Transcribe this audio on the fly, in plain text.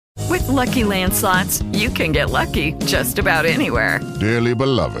Lucky Land Slots, you can get lucky just about anywhere. Dearly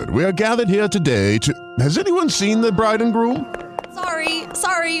beloved, we are gathered here today to... Has anyone seen the bride and groom?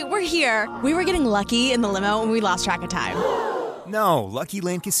 Sorry, we're here. We were getting lucky in the limo and we lost track of time. No, Lucky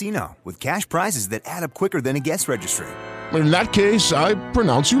Land Casino, with cash prizes that add up quicker than a guest registry. In that case, I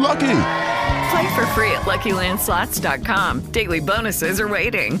pronounce you lucky. Play for free at LuckyLandSlots.com. Daily bonuses are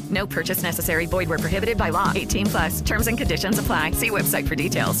waiting. No purchase necessary. Void where prohibited by law. 18+. Terms and conditions apply. See website for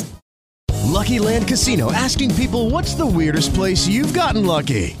details. Lucky Land Casino, asking people, what's the weirdest place you've gotten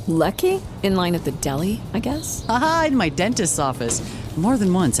lucky? Lucky? In line at the deli, I guess? Aha, in my dentist's office. More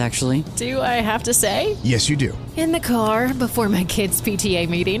than once, actually. Do I have to say? Yes, you do. In the car before my kids' PTA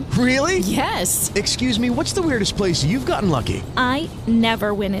meeting. Really? Yes. Excuse me, what's the weirdest place you've gotten lucky? I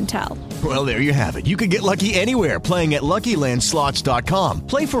never win and tell. Well, there you have it. You can get lucky anywhere, playing at LuckyLandSlots.com.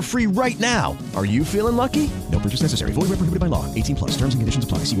 Play for free right now. Are you feeling lucky? No purchase necessary. Void where prohibited by law. 18+. Terms and conditions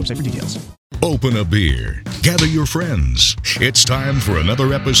apply. See website for details. Open a beer. Gather your friends. It's time for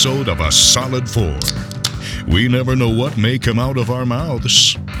another episode of A Solid Four. We never know what may come out of our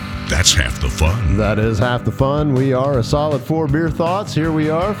mouths. That's half the fun. That is half the fun. We are A Solid Four Beer Thoughts. Here we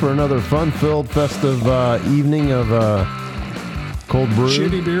are for another fun-filled, festive evening of cold brew.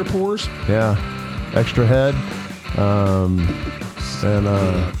 Shitty beer pours. Yeah. Extra head. And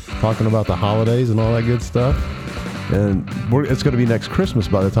talking about the holidays and all that good stuff. And it's going to be next Christmas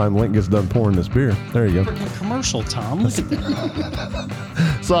by the time Link gets done pouring this beer. There you go. Freaking commercial, Tom. Look at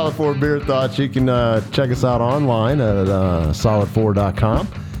that. Solid 4 Beer Thoughts. You can check us out online at solid4.com.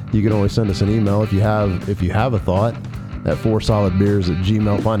 You can always send us an email if you have a thought at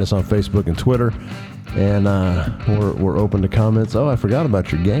 4solidbeers@gmail. Find us on Facebook and Twitter. And we're open to comments. Oh, I forgot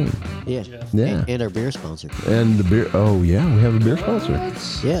about your game. Yeah. Yeah. And our beer sponsor. And the beer. Oh, yeah. We have a beer sponsor.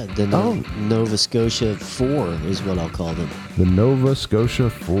 Yeah. The Nova Scotia 4 is what I'll call them. The Nova Scotia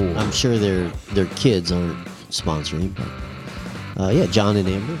 4. I'm sure their kids aren't sponsoring, but yeah, John and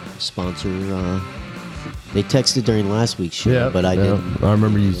Amber sponsor. They texted during last week's show, but I didn't. I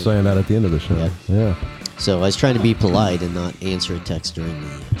remember you saying that at the end of the show. Yeah. So I was trying to be polite and not answer a text during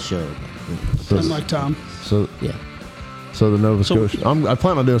the show. Unlike Tom. So the Nova Scotia. I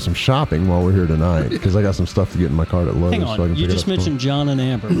plan on doing some shopping while we're here tonight because I got some stuff to get in my cart at Lowe's. Hang on, so I can you pick it just up mentioned John and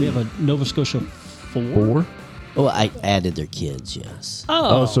Amber. We have a Nova Scotia 4? Oh, I added their kids, yes.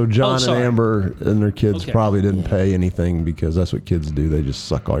 Oh, so John and Amber and their kids Okay. probably didn't pay anything because that's what kids do. They just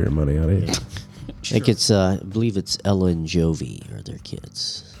suck all your money out of you. I think I believe it's Ella and Jovi are their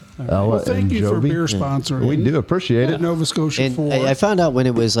kids. Ella Well, thank and you for Jovi. beer sponsoring. We do appreciate it. Nova Scotia And 4. I found out when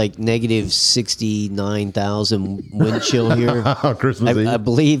it was like negative 69,000 wind chill here. Christmas Eve. I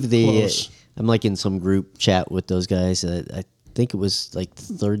believe Close. I'm like in some group chat with those guys. I think it was like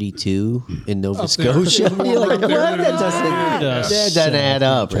 32 in Nova Scotia. You're like, what? That doesn't add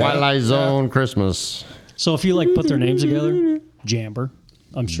up. Right? Twilight Zone Christmas. So if you like put their names together, Jamber.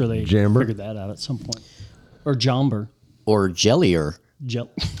 I'm sure they figured that out at some point. Or Jomber. Or Jellier.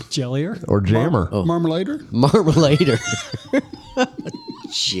 Jellier? Or Jammer. Marmalader? Marmalader.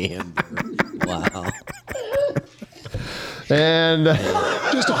 Jamber. Wow. And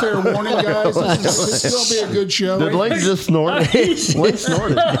just a fair warning, guys. This is going to be a good show. Did Link just snort? Link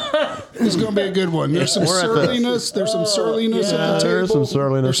snorted. This is going to be a good one. There's some surliness. There's some surliness at the table. There's some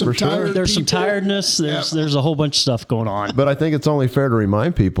surliness for sure. There's some tiredness. There's a whole bunch of stuff going on. But I think it's only fair to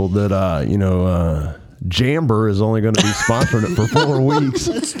remind people that, Jamber is only going to be sponsoring it for 4 weeks.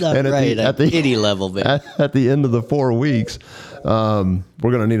 That's not and right. At the kitty level, man. At the end of the 4 weeks, we're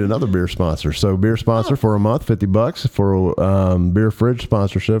going to need another beer sponsor. So beer sponsor for a month, $50. For beer fridge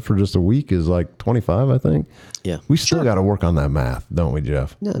sponsorship for just a week is like $25, I think. Yeah. We still got to work on that math, don't we,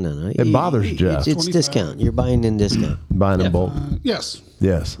 Jeff? No. It bothers Jeff. It's discount. You're buying in discount. Buying in bulk. Yes.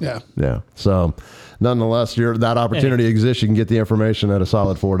 Yes. Yeah. So, nonetheless, that opportunity exists. You can get the information at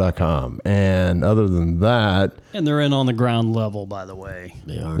asolid4.com. And other than that, And they're in on the ground level, by the way.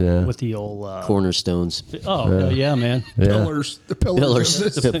 They are. Yeah. With the old cornerstones. Oh, yeah, man. Yeah. The pillars of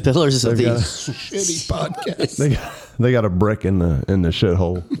this The pillars of these shitty podcast. they got a brick in the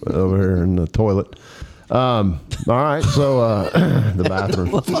shithole over here in the toilet. All right, so the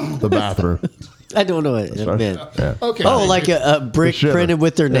bathroom. I don't know what it meant. Yeah. Okay. Oh, like a brick printed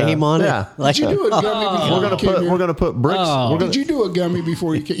with their name on it. Yeah. Like, Did you do a gummy before We're gonna put bricks. Did you do a gummy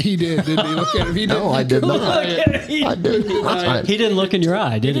before you came? He did, didn't he? Look at him. He did. No, I did not. I did. He didn't look in your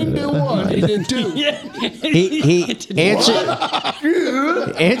eye, did he? He didn't do one. He did two. He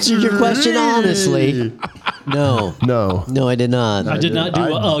answered your question honestly. No, I did not. I did not do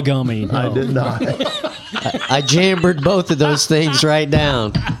a gummy. No. I did not. I jambered both of those things right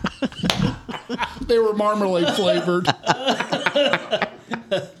down. They were marmalade flavored.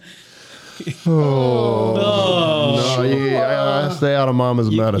 No, you gotta stay out of Mama's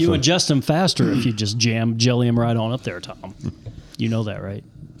medicine. You ingest them faster if you just jelly them right on up there, Tom. You know that, right?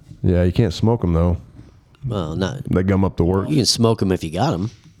 Yeah, you can't smoke them though. Well, not. They gum up the work. You can smoke them if you got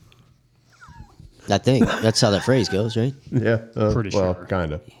them. I think that's how that phrase goes, right? Yeah, pretty well, sure.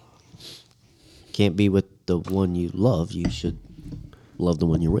 Kind of. Can't be with the one you love. You should love the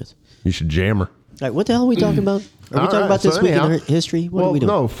one you're with. You should jam her. All right, what the hell are we talking about? Are we talking about this week in history? What are we doing?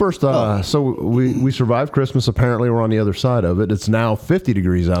 No, first, so we survived Christmas. Apparently, we're on the other side of it. It's now 50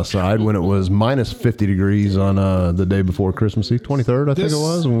 degrees outside when it was minus 50 degrees on the day before Christmas Eve, 23rd, I think it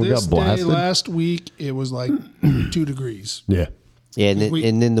was, when we got blasted. Last week, it was like 2 degrees. Yeah. Yeah,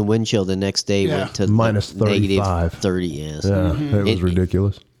 and then the wind chill the next day went to minus 35. Negative 30, yes. Yeah, it was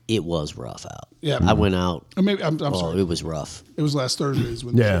ridiculous. It was rough out. Yeah, I went out. Or maybe I'm sorry. It was rough. It was last Thursdays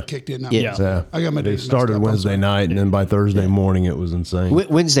when the shit kicked in. Yeah. I got my They days started Wednesday night, and then by Thursday morning, it was insane.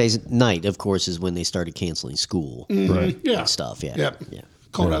 Wednesday's night, of course, is when they started canceling school. Right. Yeah. And stuff. Yeah. Yep. Yeah.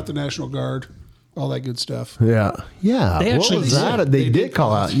 Called out the National Guard, all that good stuff. Yeah. They what actually was that? They did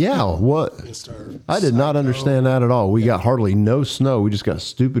call out. Yeah. What? I did not understand that at all. We got hardly no snow. We just got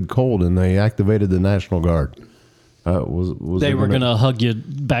stupid cold, and they activated the National Guard. They were going to hug you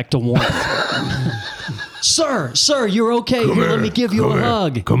back to warmth. Sir, you're okay. Here, let me give you a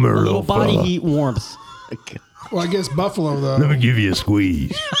hug. Come here, a little body fella. heat warmth. Well, I guess Buffalo, though. Let me give you a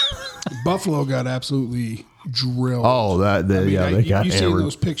squeeze. Buffalo got absolutely drilled. Oh, they got you seen hammered.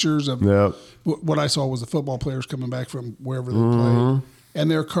 those pictures of what I saw was the football players coming back from wherever they played,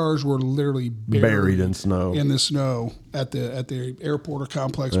 and their cars were literally buried in snow. In the snow at the airport or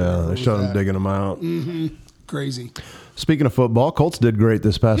complex. Yeah, they showed them digging them out. Mm-hmm. Crazy. Speaking of football, Colts did great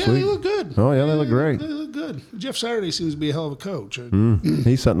this past week. They look good. Oh, yeah, they look great. They look good. Jeff Saturday seems to be a hell of a coach.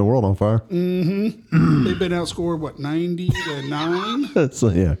 He's setting the world on fire. Mm-hmm. They've been outscored, 90-9? So,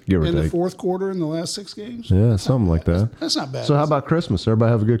 yeah, give or in take. the fourth quarter in the last 6 games? Yeah, something like that. That's not bad. So how about Christmas?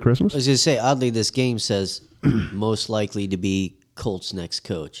 Everybody have a good Christmas? I was going to say, oddly, this game says most likely to be Colts' next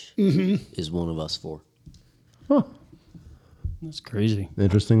coach is one of us 4. Huh. That's crazy.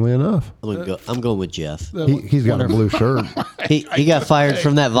 Interestingly enough. I'm going with Jeff. He's got a blue shirt. He got fired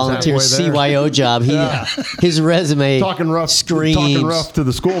from that volunteer CYO job. His resume talking rough to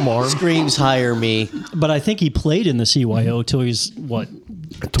the school marm. Screams hire me. But I think he played in the CYO till he's what?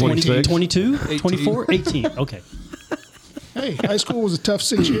 26? 22? 24? 18. Okay. Hey, high school was a tough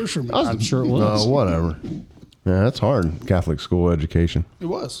 6 years for me. I'm sure it was. Whatever. Yeah, that's hard. Catholic school education. It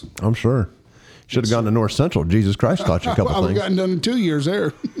was. I'm sure. Should have gone to North Central. Jesus Christ taught you a couple I would have things. gotten done in 2 years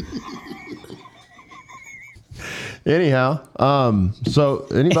there. Anyhow, so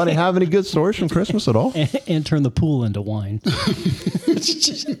anybody have any good stories from Christmas at all? And turn the pool into wine.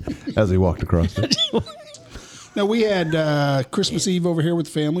 As he walked across it. Now, we had Christmas Eve over here with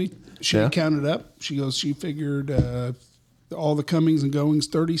the family. She counted up. She figured all the comings and goings,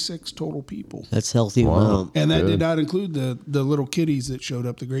 36 total people. That's healthy amount. And that did not include the little kiddies that showed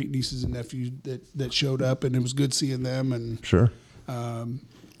up, the great nieces and nephews that showed up, and it was good seeing them and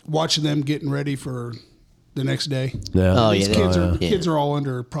watching them getting ready for the next day. Yeah. These kids are all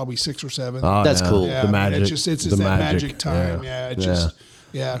under probably 6 or 7. Oh, that's cool. Yeah, The magic. It's just that magic time.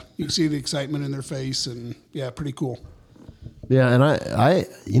 You can see the excitement in their face, and pretty cool. Yeah, and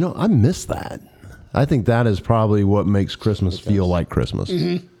I miss that. I think that is probably what makes Christmas feel like Christmas.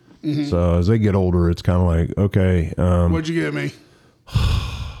 Mm-hmm. Mm-hmm. So as they get older, it's kind of like, okay. What'd you get me?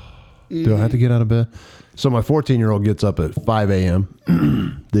 Do I have to get out of bed? So my 14-year-old gets up at 5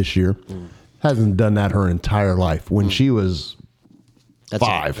 a.m. this year. Hasn't done that her entire life. When she was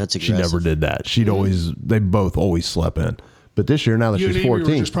 5, she never did that. They both always slept in. But this year, now that she's 14, were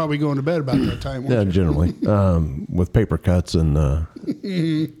just probably going to bed about that time. Yeah, generally with paper cuts and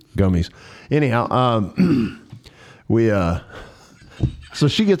gummies. Anyhow, so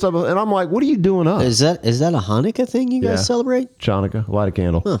she gets up and I'm like, "What are you doing up?" Is that a Hanukkah thing you guys celebrate? Hanukkah, light a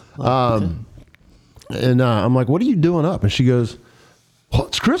candle. Huh. Okay. And I'm like, "What are you doing up?" And she goes, "Well,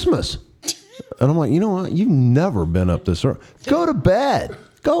 it's Christmas." And I'm like, "You know what? You've never been up this early. Go to bed.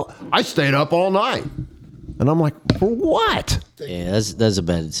 Go." I stayed up all night. And I'm like, for what? Yeah, that's a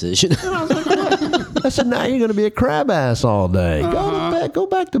bad decision. I said, now you're going to be a crab ass all day. Go to bed. Go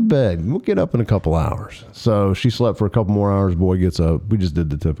back to bed. We'll get up in a couple hours. So she slept for a couple more hours. Boy gets up. We just did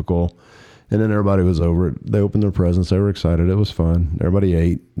the typical. And then everybody was over it. They opened their presents. They were excited. It was fun. Everybody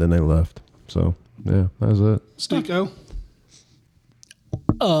ate. Then they left. So, yeah, that was it. Stinko?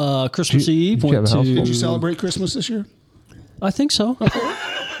 Christmas Eve. Did you celebrate Christmas this year? I think so.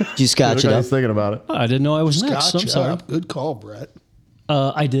 Did you scotch it I up? was thinking about it. I didn't know I was next. Scotch I'm sorry. up. Good call, Brett.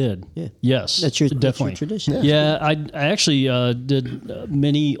 I did. Yeah. Yes. That's your definitely tradition. Yeah, I actually did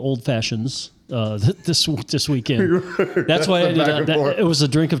many old fashions this weekend. That's why I did it was a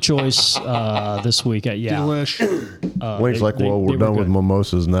drink of choice this week. Delish. Link's like, well, we're done with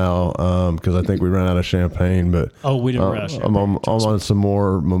mimosas now because I think we ran out of champagne. But we didn't run out of champagne. I'm on some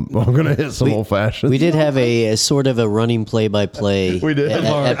more. I'm going to hit some old fashions. We did have a sort of a running play-by-play. We did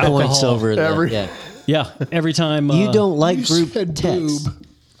at points over the. Yeah, every time. You don't like You group said text. boob.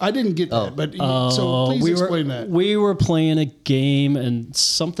 I didn't get that, but so please explain that. We were playing a game and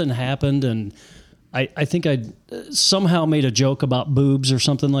something happened, and I think I somehow made a joke about boobs or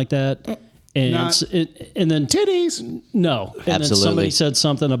something like that, and and then titties. No, and Absolutely. then somebody said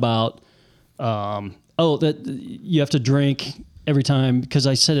something about that you have to drink every time because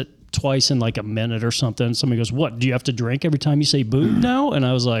I said it twice in like a minute or something. Somebody goes, "What? Do you have to drink every time you say boob now?" And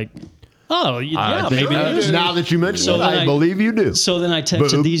I was like. Oh, yeah, maybe. Now that you mention it, I believe you do. So then I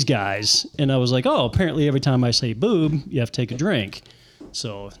texted these guys, and I was like, oh, apparently every time I say boob, you have to take a drink.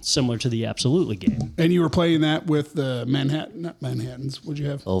 So similar to the Absolutely game. And you were playing that with the not Manhattans. What'd you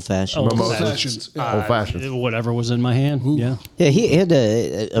have? Old fashioned. Old fashions. Old fashioned. Whatever was in my hand. Ooh. Yeah. Yeah, he had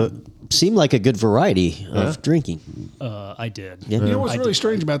seemed like a good variety of drinking. I did. Yeah. You know what's really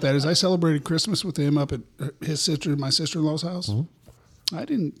strange about that is I celebrated Christmas with him up at my sister-in-law's house. Mm-hmm. I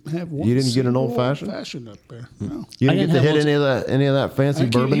didn't have one. You didn't get an old fashioned up there. No. You didn't get to hit any of that fancy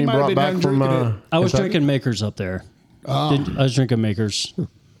bourbon he brought back from. I was drinking Makers up there. I was drinking Makers.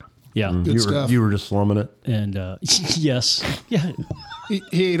 Yeah, good stuff. You were just slumming it. And yes, yeah. He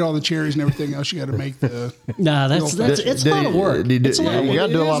ate all the cherries and everything else. You got to make the. Nah, it's a lot of work. You got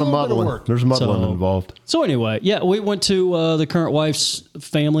to do a lot of muddling. There's muddling involved. So anyway, yeah, we went to the current wife's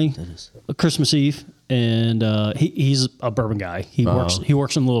family Christmas Eve. And he's a bourbon guy. He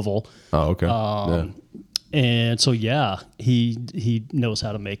works in Louisville. Oh, okay. And so he knows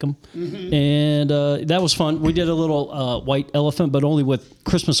how to make them. Mm-hmm. And that was fun. We did a little white elephant, but only with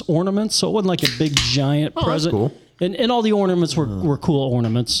Christmas ornaments. So it wasn't like a big giant present. That's cool. And all the ornaments were cool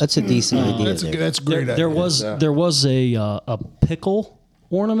ornaments. That's a decent idea. That's a great idea. There was a pickle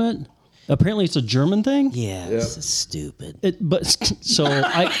ornament. Apparently, it's a German thing. Yeah, this is stupid.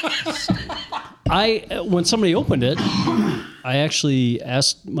 I when somebody opened it, I actually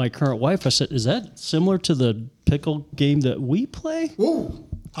asked my current wife. I said, "Is that similar to the pickle game that we play?" Ooh,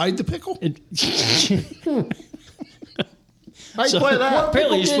 hide the pickle. How you play that?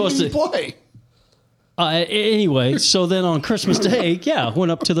 Apparently, you're supposed to play. Anyway, so then on Christmas Day,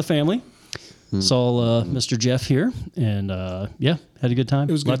 went up to the family. Saw Mr. Jeff here, and had a good time.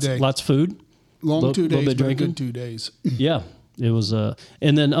 It was a good day. Lots of food. Long 2 days, bit but drinking. good 2 days. Yeah, it was.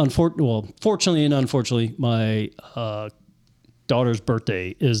 And then, fortunately and unfortunately, my daughter's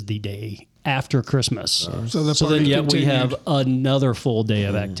birthday is the day after Christmas. So then, we have another full day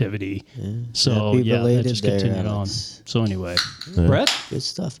of activity. Yeah. So that just continued on. So anyway, Brett, good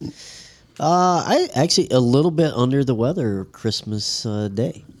stuff. I actually a little bit under the weather Christmas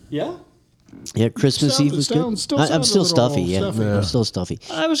Day. Yeah. Yeah, Christmas Eve was good. I'm still stuffy. Yeah, I'm still stuffy.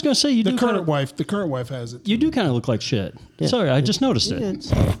 I was going to say the current wife has it. You do kind of look like shit. Yeah. Sorry, I just noticed it.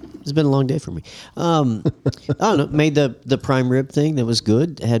 It's been a long day for me. I don't know. Made the prime rib thing that was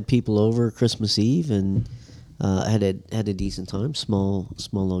good. Had people over Christmas Eve and had a decent time. Small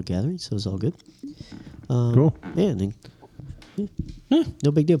little gathering, so it was all good. Cool. Yeah,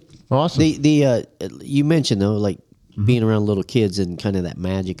 no big deal. Awesome. The you mentioned though, like. Being around little kids and kind of that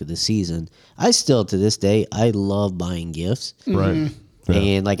magic of the season, I still to this day I love buying gifts. Right. Yeah.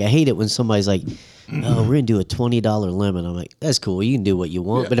 And like I hate it when somebody's like, "Oh, we're gonna do a $20 limit." I'm like, "That's cool. You can do what you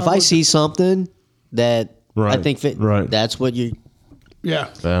want." But if I see something that I think that's what you. Yeah.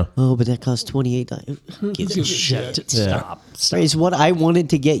 Oh, but that costs $28. Who gives a shit? Stop. It's what I wanted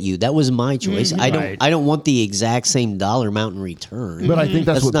to get you. That was my choice. Mm-hmm. I don't want the exact same dollar amount in return. But I think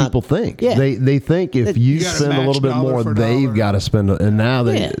that's what people think. Yeah. They think if you spend a little bit more, they've got to spend. And now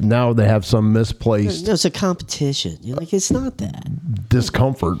they have some misplaced. No, it's a competition. You're like, it's not that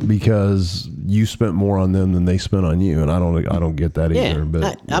discomfort because you spent more on them than they spent on you, and I don't get that either.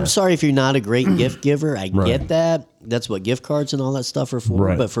 But I'm sorry if you're not a great gift giver. I get that. That's what gift cards and all that stuff are for.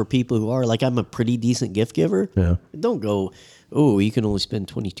 Right. But for people who are, like, I'm a pretty decent gift giver. Yeah. Don't go, oh, you can only spend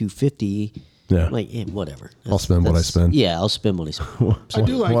 $22.50. Yeah. Like, whatever. I'll spend what I spend. Yeah, I'll spend what I spend. I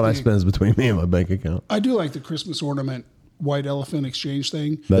do like what I spend is between me and my bank account. I do like the Christmas ornament white elephant exchange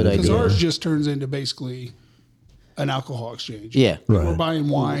thing Because ours just turns into basically an alcohol exchange. Yeah. Right. We're buying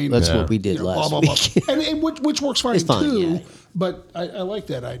wine. That's what we did last week. and which works fine, It's fine, too. yeah. But I like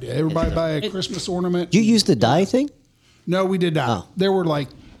that idea. Everybody buy a Christmas ornament. Do you use the dye thing? No, we did not. Oh. There were like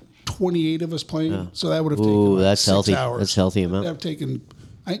 28 of us playing, so that would have taken Ooh, like that's 6 healthy. hours. That's healthy amount. That would have taken,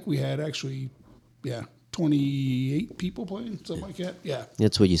 I think we had actually, 28 people playing, something like that. Yeah.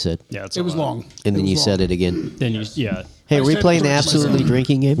 That's what you said. Yeah, it was long. And then you said it again. Then you, Hey, are we playing the absolutely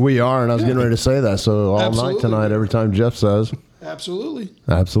drinking game? We are, and I was getting ready to say that. So all night tonight, every time Jeff says, Absolutely.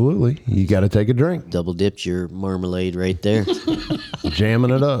 you got to take a drink. Double dipped your marmalade right there.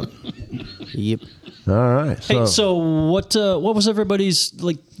 Jamming it up. Yep. All right. Hey, so what was everybody's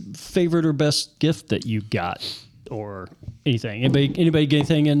like favorite or best gift that you got, or anything? Anybody get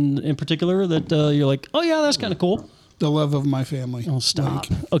anything in particular that you're like, oh yeah, that's kind of cool? The love of my family. Oh, stop.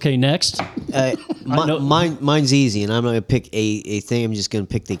 Okay, next. Mine's easy, and I'm not going to pick a thing. I'm just going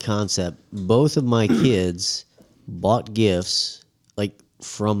to pick the concept. Both of my kids bought gifts like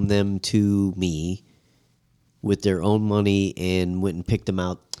from them to me with their own money and went and picked them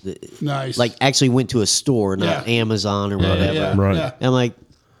out. Nice. Like actually went to a store, not Amazon or whatever. Yeah, right. Yeah. I'm like,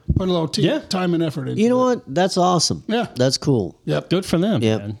 put a little time and effort into you know what? That's awesome. Yeah. That's cool. Yep. Good for them.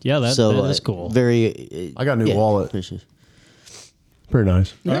 Yep. Man. Yeah, that is cool. Very. I got a new wallet. Pretty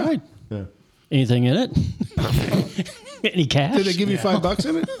nice. All right. Yeah. Anything in it? Any cash? Did they give you $5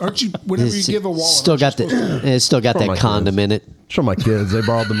 in it? Aren't you? Whenever you give a wallet, still got it's still got that condom in it. Show my kids. They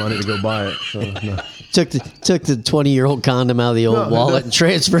borrowed the money to go buy it. So, no. Took the 20-year-old condom out of the old wallet and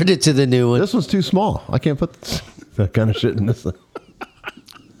transferred it to the new one. This one's too small. I can't put that kind of shit in this thing.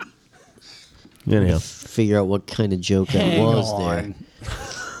 Anyhow, figure out what kind of joke that was there.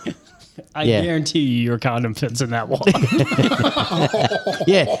 I guarantee you your condom fits in that wallet.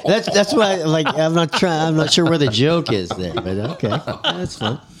 Yeah, that's why. Like, I'm not sure where the joke is there, but okay, that's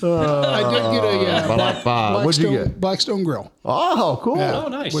fun. I did get a what'd you get? Blackstone grill. Oh, cool. Oh,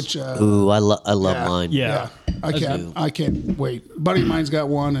 nice. Which ooh, I love mine. Yeah. I can't wait. A buddy of mine's got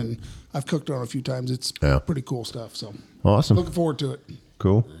one, and I've cooked on it a few times. It's pretty cool stuff. So awesome. Looking forward to it.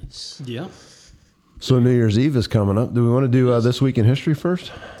 Cool. Yeah. So New Year's Eve is coming up. Do we want to do this week in history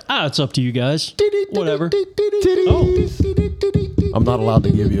first? It's up to you guys. Whatever. I'm not allowed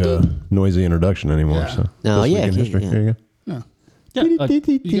to give you a noisy introduction anymore. Yeah. So No, this yeah, week in history. yeah. Here you go.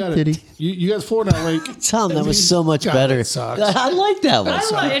 You got it. You got the Florida link. Tom, that was so much better. I like that one.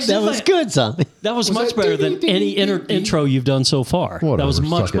 That was good, Tom. That was much better than any intro you've done so far. Whatever, that was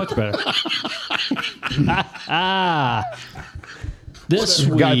much suck it. better. This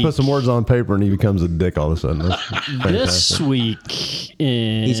week, Guy puts some words on paper and he becomes a dick all of a sudden. That's this fantastic. week,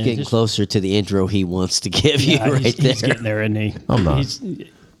 He's getting closer to the intro he wants to give you right he's, there. He's getting there, isn't he? I'm not.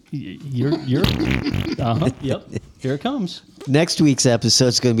 You're. Yep. Here it comes. Next week's episode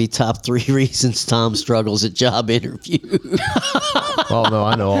is going to be top 3 reasons Tom struggles at job interview. Oh no,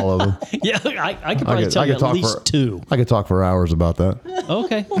 I know all of them. Yeah, I could probably tell you at least 2. I could talk for hours about that.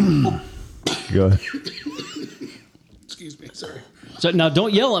 Okay. Go ahead. Excuse me. Sorry. So now,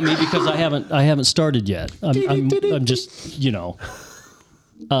 don't yell at me because I haven't started yet. I'm just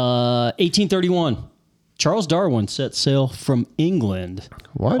 1831. Charles Darwin set sail from England.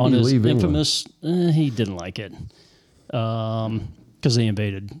 Why did on he his leave infamous? He didn't like it because they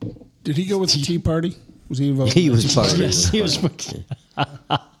invaded. Did he go with the Tea Party? Was he involved? He was part of it. Yes, he was.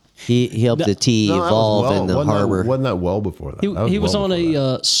 He helped the tea evolve in the harbor. Wasn't that well before that? He was on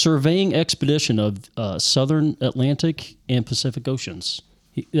a surveying expedition of southern Atlantic and Pacific Oceans.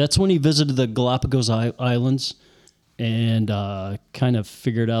 That's when he visited the Galapagos Islands and kind of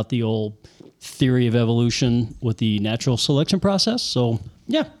figured out the old theory of evolution with the natural selection process. So,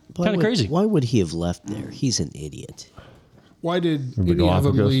 yeah, kind of crazy. Why would he have left there? He's an idiot. Why did The any of them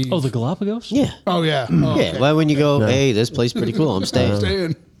Galapagos? leave? Oh, the Galapagos? Yeah. Oh, yeah. Oh, Yeah. okay. Why wouldn't you go, hey, this place is pretty cool. I'm staying.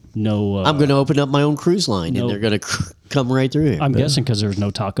 Staying. No. I'm going to open up my own cruise line, No. and they're going to come right through here. I'm guessing because there's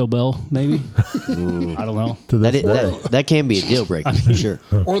no Taco Bell, maybe. I don't know. That can be a deal breaker for sure.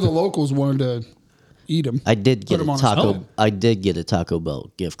 Or the locals wanted to eat them. I did get Put 'em a on his taco. home. I did get a Taco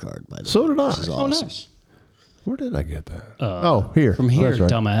Bell gift card. By the way, So did I. This is Oh, awesome. nice. Where did I get that? Here. From here, That's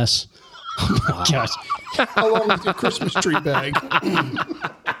right. dumbass. Oh, my gosh. Along with your Christmas tree bag.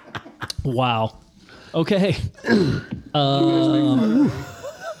 Wow. Okay.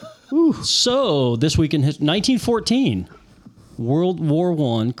 So this week in 1914, World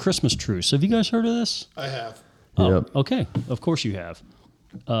War I Christmas truce. Have you guys heard of this? I have. Oh, Yep. okay. Of course you have.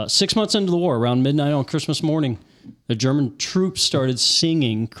 6 months into the war, around midnight on Christmas morning, the German troops started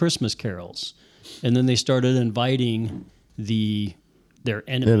singing Christmas carols, and then they started inviting their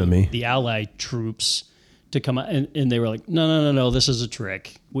enemy, the Allied troops, to come out, and they were like, no, this is a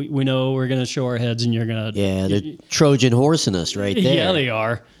trick. We know we're going to show our heads, and you're going to... Yeah, they're Trojan horsing us right there. Yeah, they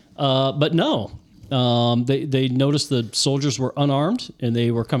are. But no, They noticed the soldiers were unarmed and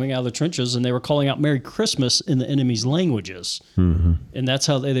they were coming out of the trenches and they were calling out Merry Christmas in the enemy's languages. Mm-hmm. And that's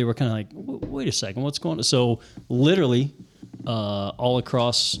how they were kind of like, wait a second, what's going on? So literally all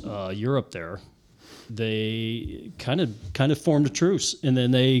across Europe there, they kind of formed a truce. And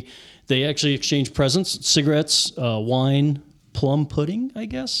then they actually exchanged presents, cigarettes, wine, plum pudding, I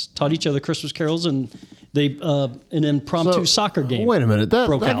guess, taught each other Christmas carols, and they an impromptu soccer game. Wait a minute, I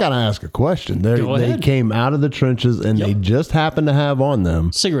got to ask a question. They came out of the trenches and they just happened to have on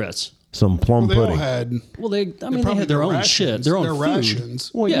them cigarettes, some plum pudding. They had their own shit, their own food.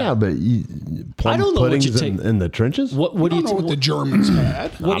 Rations. Well, yeah, but plum puddings in the trenches. What do you know what the Germans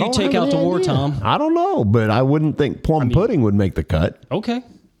had? What do you take out to war, Tom? I don't know, but I wouldn't think plum pudding would make the cut. Okay.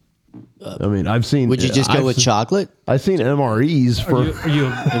 I mean, I've seen. Would you just go with chocolate? I've seen MREs for.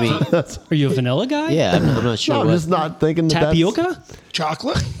 Are you a vanilla guy? Yeah, I'm not sure. No, I'm just not thinking tapioca.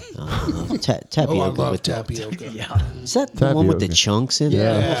 Chocolate. Tapioca. I love tapioca. Yeah. Is that the one with the chunks in it?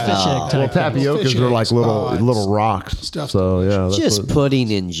 Yeah. Well, tapiocas are like little rocks. So yeah, just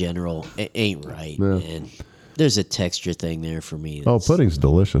pudding in general. It ain't right, man. There's a texture thing there for me. Oh, pudding's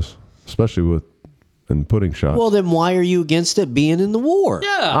delicious, especially with. And pudding shots. Well, then why are you against it being in the war?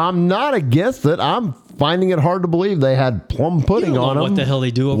 Yeah, I'm not against it. I'm finding it hard to believe they had plum pudding on them. What the hell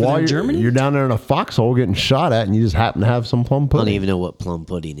they do over there in Germany? You're down there in a foxhole getting shot at, and you just happen to have some plum pudding. I don't even know what plum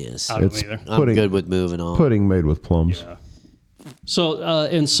pudding is. I don't either. I'm good with moving on. Pudding made with plums. Yeah. So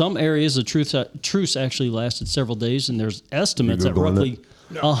in some areas, the truce actually lasted several days, and there's estimates that roughly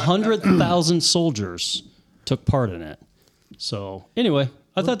 100,000 soldiers took part in it. So anyway.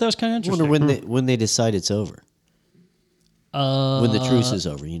 I thought that was kind of interesting. I wonder when they decide it's over. When the truce is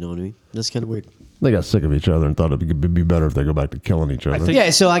over, you know what I mean? That's kind of weird. They got sick of each other and thought it'd be better if they go back to killing each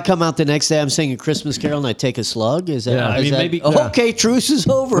other. So I come out the next day, I'm singing Christmas Carol, and I take a slug. Is that? Maybe. Okay, truce is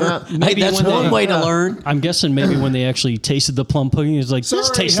over. Yeah, maybe that's one way to learn. I'm guessing maybe when they actually tasted the plum pudding, it's like, this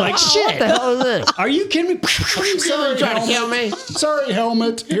tastes like shit. What the hell is this? Are you kidding me? Sorry, trying to kill me. Sorry,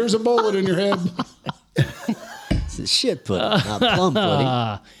 helmet. Here's a bullet in your head. It's shit pudding, not plum pudding.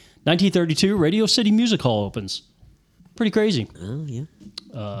 1932, Radio City Music Hall opens. Pretty crazy. Oh, yeah.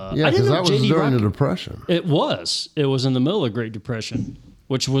 Because that was during the Depression. It was. It was in the middle of the Great Depression,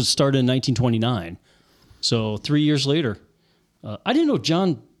 which was started in 1929. So 3 years later. I didn't know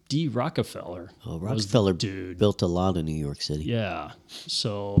John D. Rockefeller. Oh, Rockefeller built a lot in New York City. Yeah.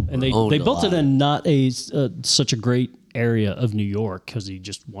 So, and they built it in not such a great area of New York because he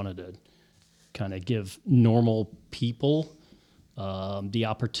just wanted to kind of give normal people the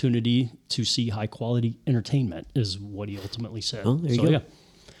opportunity to see high quality entertainment is what he ultimately said. Oh, there you go. Yeah.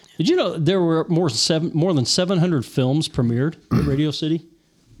 Did you know there were more than 700 films premiered at Radio City?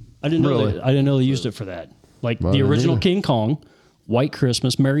 I didn't know they used it for that. Like the original King Kong, White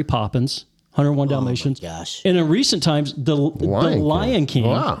Christmas, Mary Poppins, 101 Dalmatians. Oh my gosh. And in recent times, the Lion King.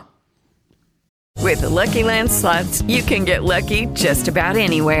 Wow. With the Lucky Land Slots, you can get lucky just about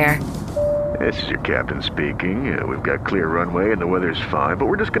anywhere. This is your captain speaking. We've got clear runway and the weather's fine, but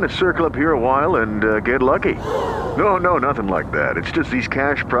we're just going to circle up here a while and get lucky. No, nothing like that. It's just these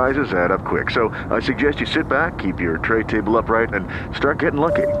cash prizes add up quick. So I suggest you sit back, keep your tray table upright, and start getting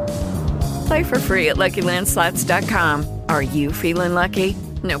lucky. Play for free at LuckyLandSlots.com. Are you feeling lucky?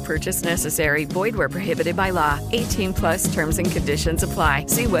 No purchase necessary. Void where prohibited by law. 18+ terms and conditions apply.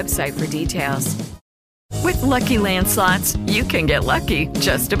 See website for details. With Lucky Land Slots, you can get lucky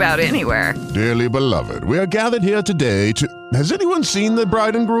just about anywhere. Dearly beloved, we are gathered here today to... Has anyone seen the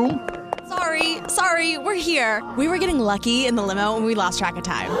bride and groom? Sorry, we're here. We were getting lucky in the limo and we lost track of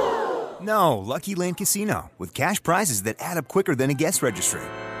time. No, Lucky Land Casino, with cash prizes that add up quicker than a guest registry.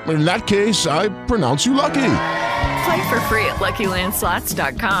 In that case, I pronounce you lucky. Play for free at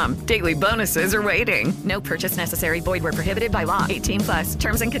LuckyLandSlots.com. Daily bonuses are waiting. No purchase necessary. Void where prohibited by law. 18+.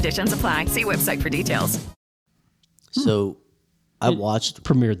 Terms and conditions apply. See website for details. So,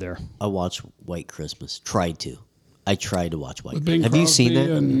 premiered there. I watched White Christmas. I tried to watch White Christmas. Have you seen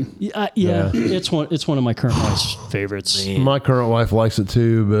that? Yeah. It's one of my current wife's favorites. Man. My current wife likes it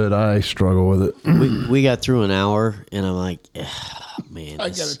too, but I struggle with it. We got through an hour, and I'm like, man, I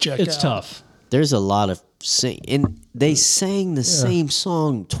gotta check out. It's tough. There's a lot of and they sang the same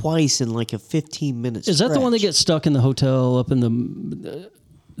song twice in like a 15-minute stretch. Is that the one that gets stuck in the hotel up in the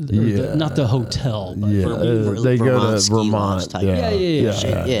not the hotel, but they go to Vermont. Yeah.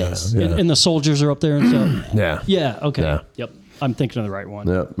 And the soldiers are up there and stuff. Yeah. Okay. Yeah. Yep. I'm thinking of the right one.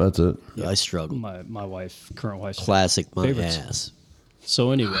 Yep, that's it. Yeah, I struggle. My current wife's classic my favorites. ass.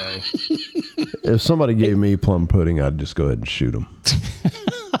 So anyway, if somebody gave me plum pudding, I'd just go ahead and shoot them.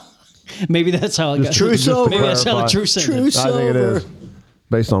 Maybe that's how it got. Truce over. Maybe that's how the truce ended. I think it is,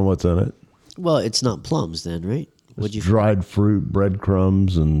 based on what's in it. Well, it's not plums then, right? It's dried fruit,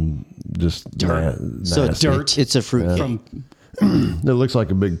 breadcrumbs, and just dirt. So it's dirt. It's a fruit cake. It looks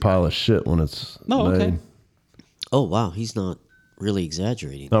like a big pile of shit when it's made. Okay. Oh, wow. He's not really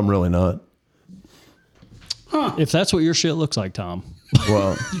exaggerating. I'm really not. If that's what your shit looks like, Tom,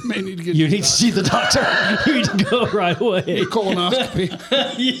 well, you may need to get. You need to see the doctor. You need to go right away. Your colonoscopy.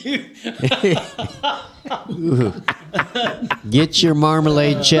 Get your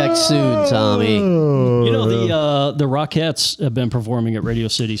marmalade check soon, Tommy. You know the Rockettes have been performing at Radio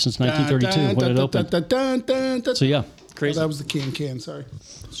City since 1932 when it opened. So yeah, crazy. Oh, that was the can. Sorry.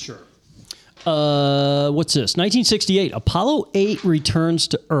 Sure. What's this? 1968. Apollo 8 returns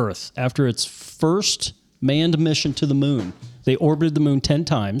to Earth after its first manned mission to the moon. They orbited the moon 10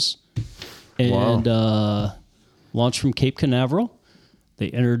 times and launched from Cape Canaveral. They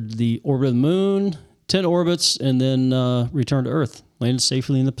entered the orbit of the moon, 10 orbits, and then returned to Earth. Landed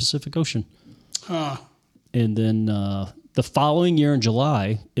safely in the Pacific Ocean. And then the following year in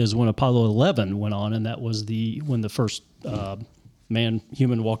July is when Apollo 11 went on, and that was when the first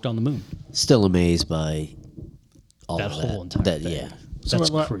human walked on the moon. Still amazed by all that of whole entire thing. Yeah. So That's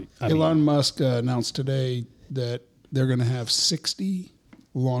crazy. Elon Musk announced today that they're going to have 60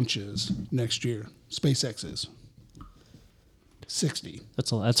 launches next year. SpaceX is 60.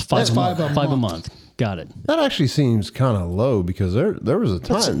 That's five a month. Got it. That actually seems kind of low because there was a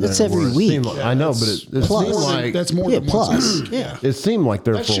time that's every week. I know, but it seemed like that's more than plus. Yeah. It seemed like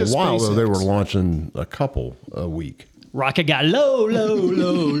there That's for a just while though they were SpaceX. launching a couple a week. Rocket got low.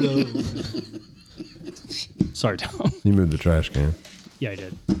 Sorry, Tom. You moved the trash can. Yeah, I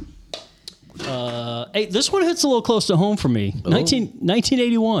did. Hey, this one hits a little close to home for me.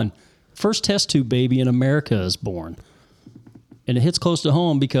 1981. First test tube baby in America is born. And it hits close to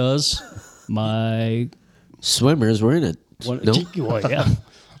home because my... Swimmers were in it. Well, yeah.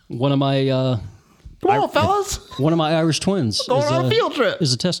 One of my... Come on, fellas. One of my Irish twins Going on a field trip.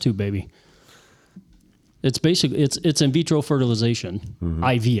 is a test tube baby. It's basically it's in vitro fertilization,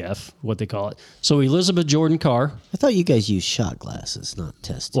 IVF, what they call it. So Elizabeth Jordan Carr. I thought you guys used shot glasses, not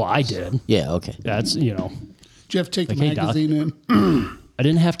test. Well, I did. Yeah, okay. That's Did you have to take the Hey, Doc. magazine in? I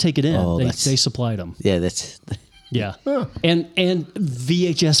didn't have to take it in. Oh, they that's- supplied them. Yeah, that's... Yeah. And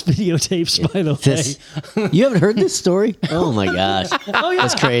VHS videotapes, by the way. You haven't heard this story? Oh, my gosh. Oh, yeah.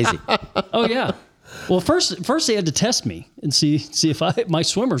 That's crazy. Oh, yeah. Well, first they had to test me and see if my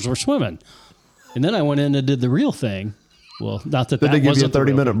swimmers were swimming. And then I went in and did the real thing. Well, not that Did that they give you a wasn't the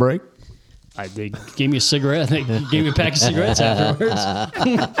real 30-minute break? They gave me a cigarette. They gave me a pack of cigarettes afterwards.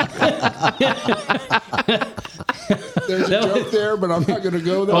 There's a joke there, but I'm not going to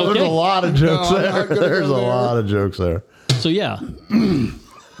go there. Oh, there's a lot of jokes No, I'm not there. gonna There's go a there. lot of jokes there. So, yeah.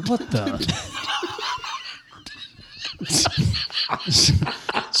 What the?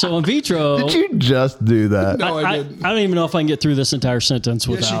 So in vitro... Did you just do that? No, I didn't. I don't even know if I can get through this entire sentence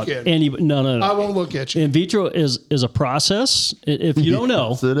Yes, without you can. any... No. I won't look at you. In vitro is a process, if you don't know,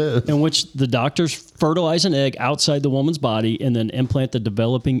 Yes, it is. in which the doctors fertilize an egg outside the woman's body and then implant the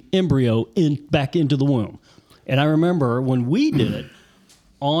developing embryo back into the womb. And I remember when we did it,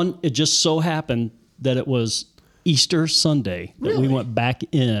 it just so happened that it was Easter Sunday that we went back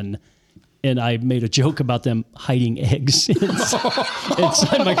in. And I made a joke about them hiding eggs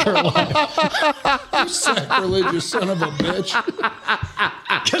inside my current wife. You sacrilegious son of a bitch.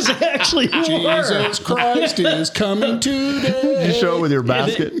 Because they actually Jesus Christ is coming today. Did you show it with your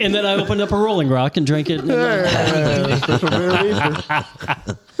basket? And then I opened up a Rolling Rock and drank it.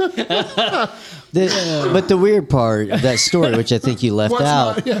 But the weird part of that story, which I think you left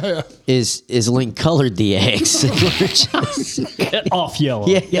out, is Link colored the eggs. Off yellow.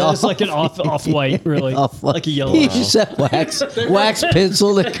 Yeah, it's like an off white, really. Off-white. Like a yellow. You just have wax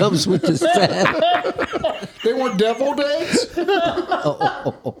pencil that comes with the set. They weren't deviled eggs?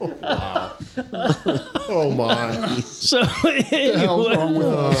 Oh, my. So, What the hell's wrong with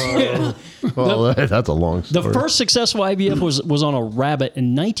us? Well, that's a long story. the first successful IVF was on a rabbit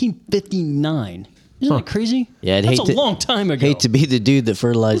in 1959. Isn't that crazy? Yeah, That's a long time ago. Hate to be the dude that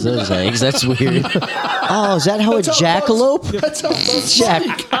fertilized those eggs. That's weird. Oh, is that how a jackalope? That's how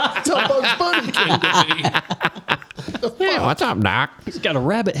Bugs Bunny came to be. Yeah, what's up, Doc? He's got a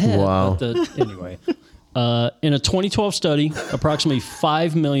rabbit head. Wow. Anyway. In a 2012 study, approximately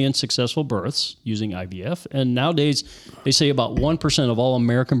 5 million successful births using IVF. And nowadays, they say about 1% of all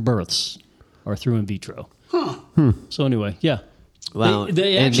American births are through in vitro. So anyway, yeah. Wow.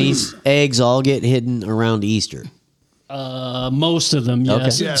 They and actually- these eggs all get hidden around Easter. Most of them,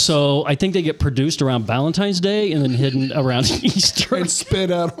 yes. Okay. Yes. So I think they get produced around Valentine's Day and then hidden around Easter. And spit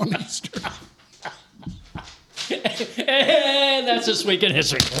out on Easter. And that's This Week in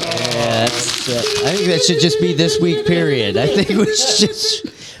History. Yeah, I think that should just be this week, period. I think we should just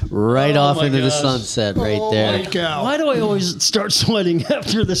right off into the sunset right there. Why do I always start sweating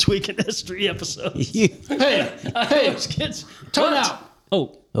after This Week in History episodes? Hey, kids. time out.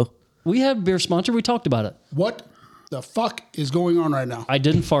 Oh, we have beer sponsor. We talked about it. What the fuck is going on right now? I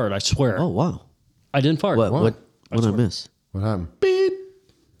didn't fart. I swear. Oh, wow. I didn't fart. What did I miss? What happened? Beep.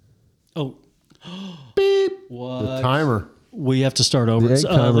 Oh. Beep. What? The timer. We have to start over. The egg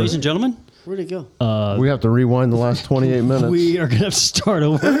timer. Ladies and gentlemen. Where'd it go? We have to rewind the last 28 minutes. We are going to have to start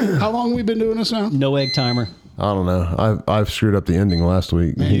over. How long have we been doing this now? No egg timer. I don't know. I've screwed up the ending last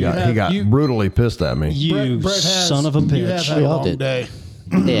week. Man, he got brutally pissed at me. You Brett has, son of a bitch. You have had a long day.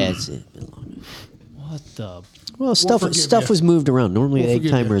 Yeah, it's been long. What the? Well, stuff was moved around. Normally, the egg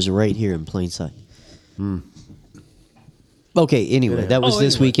timer is right here in plain sight. Okay, anyway, that was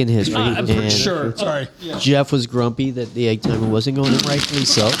This Week in History. I'm pretty sure. Sorry. Jeff was grumpy that the egg timer wasn't going in, rightfully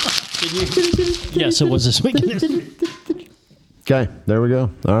so. Yes, it was This Week in History. Okay, there we go.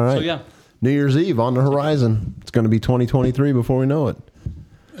 All right. So, yeah. New Year's Eve on the horizon. It's going to be 2023 before we know it.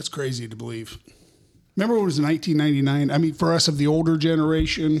 That's crazy to believe. Remember when it was 1999? I mean, for us of the older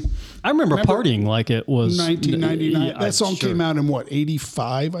generation. I remember partying like it was 1999. Yeah, that song came out in what,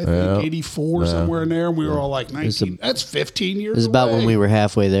 85, I think? 84, somewhere in there. And we were all like 19. That's 15 years It was about when we were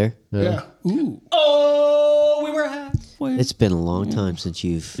halfway there. Yeah. Ooh. Oh, we were halfway. It's been a long time since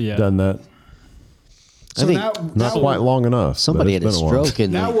you've done that. I think not quite long enough. Somebody had a stroke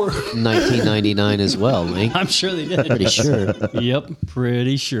in 1999 as well, Mike. I'm sure they did. Pretty sure. Yep,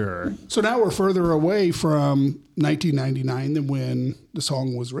 pretty sure. So now we're further away from 1999 than when the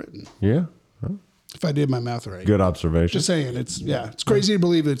song was written. Yeah. If I did my math right. Good observation. Just saying, it's crazy to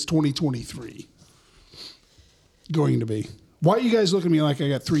believe it's 2023 going to be. Why are you guys looking at me like I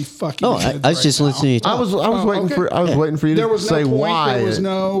got 3 fucking I was just listening to you talk. I was waiting for you to say why. There was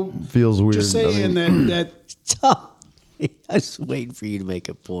no feels weird. Just saying that I was waiting for you to make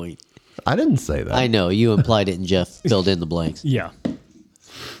a point. I didn't say that. I know you implied it, and Jeff filled in the blanks. Yeah.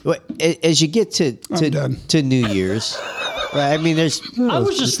 As you get to New Year's, right? I mean, there's. I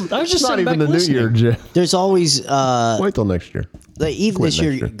was just not even the listening. New Year, Jeff. There's always. Wait till next year. Even this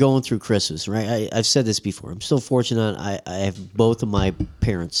year, going through Christmas, right? I've said this before. I'm still fortunate. I have both of my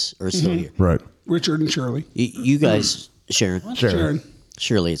parents are still here. Right. Richard and Shirley. You guys, Sharon. Sharon.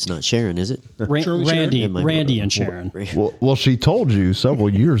 Surely it's not Sharon, is it? Randy and Sharon. Well, she told you several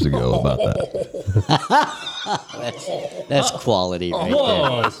years ago about that. That's quality right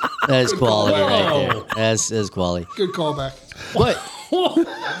there. That's quality right there. That's quality. Good callback.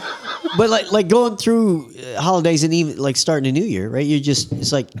 But like going through holidays and even like starting a new year, right?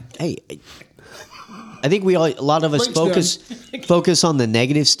 It's like, hey, I think a lot of us focus on the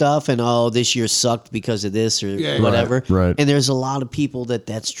negative stuff and this year sucked because of this or whatever. Right. And there's a lot of people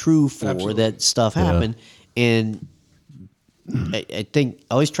that's true for. Absolutely. That stuff happened. And I think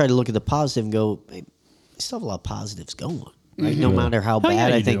I always try to look at the positive and go, hey, I still have a lot of positives going, right? No matter how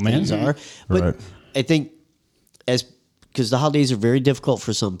bad I think things are. But I think because the holidays are very difficult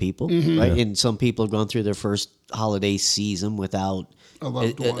for some people, right? And some people have gone through their first holiday season without a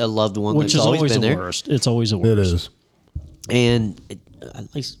loved one, which that's is always been the there. worst. It's always the worst. It is. And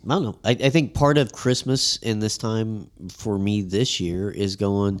I don't know. I think part of Christmas in this time for me this year is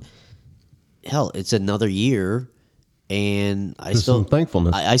going, hell, it's another year, and some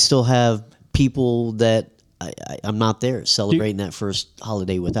thankfulness. I still have people that I'm not there celebrating that first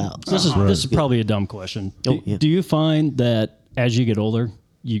holiday without. This is probably a dumb question. Do you find that as you get older,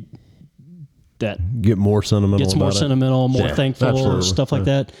 you get more sentimental, more thankful, stuff like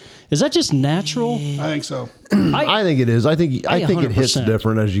that? Is that just natural? I think so. I think it is. I think it hits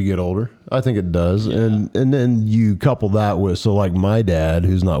different as you get older. I think it does, and then you couple that with like my dad,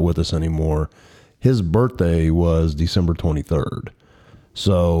 who's not with us anymore. His birthday was December 23rd,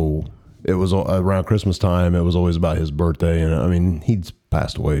 so it was around Christmas time. It was always about his birthday, and I mean he's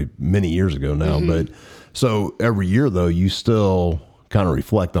passed away many years ago now. But so every year though, you still kind of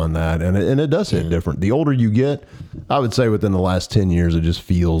reflect on that, and it does hit different. The older you get, I would say within the last 10 years, it just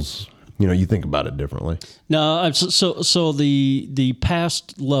feels, you think about it differently. No, so the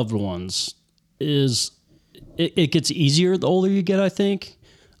past loved ones it gets easier the older you get, I think,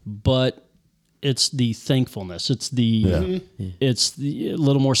 but it's the thankfulness. It's the a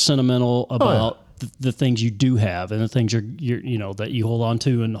little more sentimental about the things you do have and the things you're that you hold on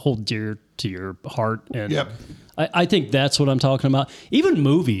to and hold dear to your heart. And I think that's what I'm talking about. Even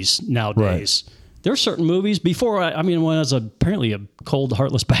movies nowadays, there are certain movies before when I was apparently a cold,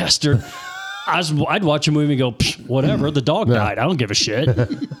 heartless bastard. I'd watch a movie and go, whatever, the dog died. I don't give a shit.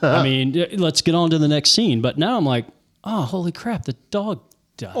 I mean, let's get on to the next scene. But now I'm like, oh, holy crap, the dog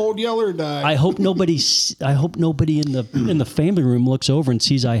died. Old Yeller died. I hope nobody in the family room looks over and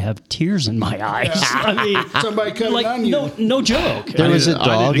sees I have tears in my eyes. Yeah. I mean, somebody cut an onion. No joke. There was a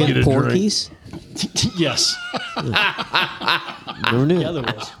dog in Porky's. Yes. Who knew? Yeah, there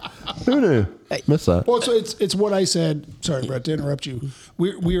was. Who knew? Miss that. Well, so it's what I said. Sorry, Brett, to interrupt you.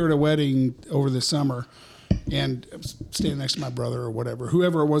 We were at a wedding over the summer, and I was standing next to my brother or whatever,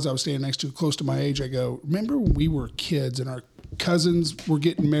 whoever it was I was standing next to, close to my age. I go, remember when we were kids and our cousins were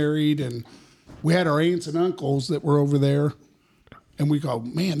getting married, and we had our aunts and uncles that were over there, and we go,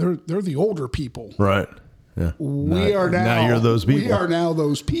 man, they're the older people, Right. Yeah. We are now. Now you're those people. We are now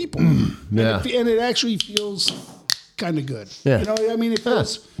those people. Yeah. And it actually feels kind of good. Yeah. You know, I mean,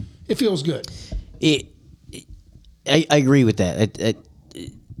 it feels good. I agree with that.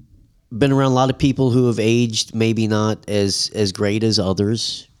 Been around a lot of people who have aged maybe not as great as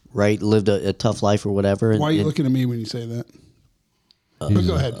others, right? Lived a tough life or whatever. Why are you looking at me when you say that?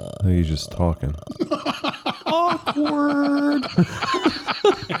 Go ahead. He's just talking. Awkward.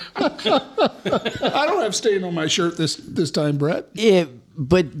 I don't have stain on my shirt this time, Brett. Yeah,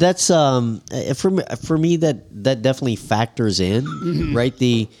 but that's for me that definitely factors in, right?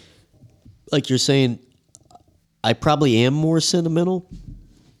 Like you're saying, I probably am more sentimental,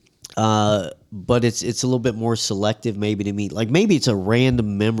 but it's a little bit more selective maybe to me. Like maybe it's a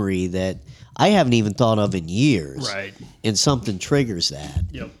random memory that I haven't even thought of in years, right? And something triggers that,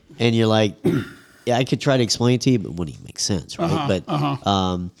 yep. And you're like, yeah, I could try to explain it to you, but it wouldn't even make sense, right?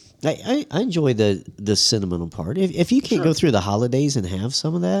 I enjoy the sentimental part. If you can't go through the holidays and have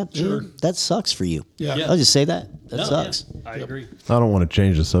some of that, that sucks for you. Yeah. I'll just say that sucks. Yeah, I agree. I don't want to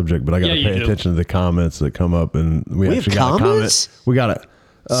change the subject, but I got to pay attention to the comments that come up, and we actually got comments? a comment. We got it.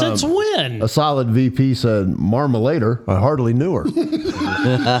 Since when? A solid VP said, "Marmalader, I hardly knew her."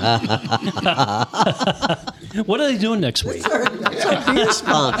 What are they doing next week? That's our beer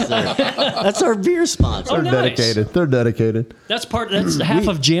sponsor. That's our beer sponsor. They're dedicated. They're dedicated. That's half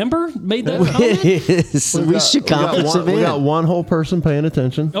of Jamber made that comment? We should conference him in. We got one whole person paying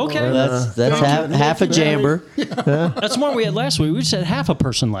attention. Okay. That's half a Jamber. That's more we had last week. We just had half a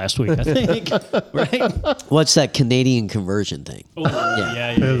person last week, I think. Right? What's that Canadian conversion thing? Oh,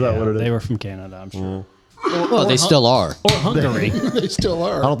 yeah. Is that what it is? They were from Canada, I'm sure. Well, they still are. Or Hungary. They still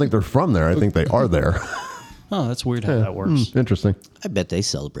are. I don't think they're from there. I think they are there. Oh, that's weird how that works. Interesting. I bet they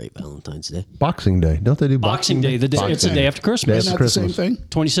celebrate Valentine's Day. Boxing Day. Don't they do Boxing Day? It's the day after Christmas. Isn't that the same thing?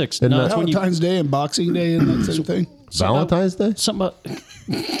 26th. Isn't that Valentine's Day and Boxing Day and that same thing? Valentine's Day? Something about...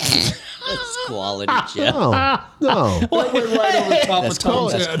 That's quality, Jeff. No. That went right over the top of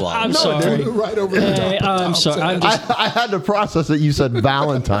Tom's That's head. quality. I'm sorry. Right over the top of I'm Tom's sorry. head. I had to process that you said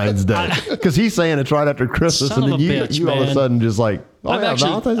Valentine's Day because he's saying it's right after Christmas, Son and of then a you, bitch, you all of a man. sudden just like, oh,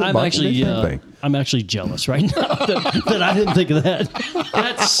 Valentine's Day. I'm actually jealous right now that I didn't think of that.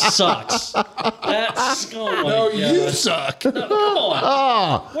 That sucks. That's No, you suck. No, come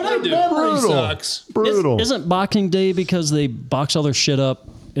on. What I do? Memory sucks. Brutal. Isn't Boxing Day because they box all their shit up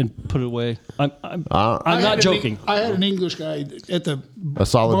and put it away? I'm not joking. I had an English guy at the A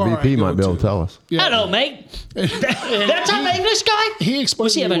solid bar VP I go might be able to tell us. Yeah. Hello, mate. That's an English guy? He explained.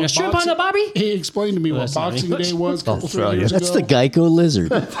 Was he to me having what a shrimp on the bobby? He explained to me what that's not Boxing English. Day was a couple 3 years That's ago. the Geico lizard.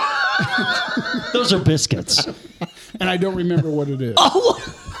 Those are biscuits. And I don't remember what it is. Oh,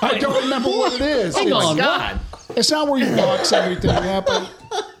 I don't remember what it is. Hang on. What? It's not where you box everything up.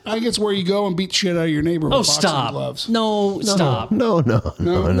 I think it's where you go and beat the shit out of your neighbor with Oh, boxing stop. gloves. No, stop. No. Hey,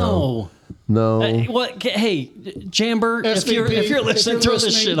 Jamber, if SVP, you're listening, throw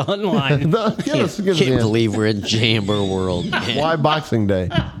this shit online. Give us can't the answer. believe we're in Jamber world. Man. Why Boxing Day?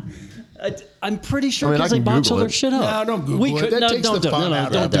 I'm pretty sure I because can they box Google all their it. shit up. No, don't Google it. That takes the fun out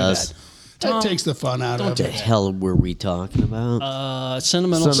of don't it. do does. that. That takes the fun out of What the it. hell were we talking about?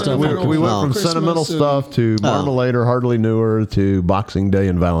 Sentimental stuff. We went from Christmas sentimental and- stuff to Marmalader, hardly knew her, to Boxing Day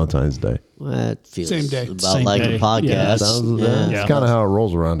and Valentine's Day. Well, that feels Same day. about Same like day. a podcast. Yeah. That's kind of how it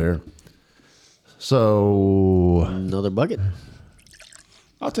rolls around here. So, Another bucket.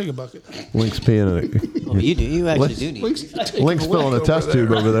 I'll take a bucket. Link's peeing in it. Oh, you do. You actually do need. Link's filling a test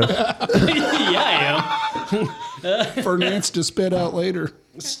tube over there. Yeah, I For Nance to spit out later.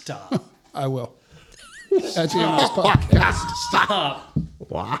 am. Stop. I will. At the end of this podcast. Stop.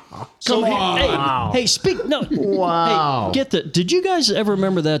 Wow. So, hey, speak. No. Wow. Hey, get the. Did you guys ever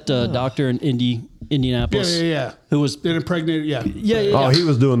remember that doctor in Indianapolis? Yeah. Who was Been impregnated, yeah. Yeah. Oh, he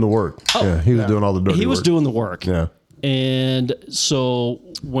was doing the work. Yeah, he was doing all the dirty work. He was doing the work. Yeah. And so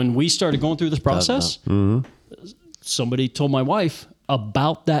when we started going through this process, somebody told my wife,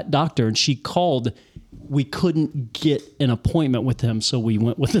 about that doctor, and she called. We couldn't get an appointment with him, so we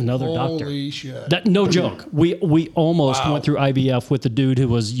went with another doctor. Holy shit. That, no joke. We almost went through IVF with the dude who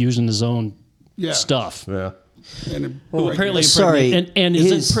was using his own stuff. Yeah. Who apparently and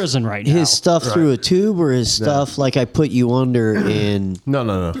is in prison right now. His stuff through a tube or his stuff like I put you under in...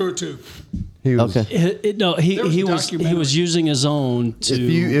 No. Through a tube. He was, he was using his own to...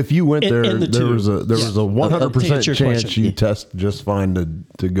 If you went there, there was a 100% chance you test just fine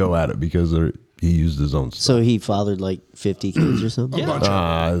to go at it because he used his own stuff. So he fathered like 50 kids or something?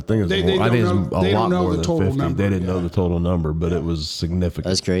 I think it's a lot more than 50. They didn't know the total number, but it was significant.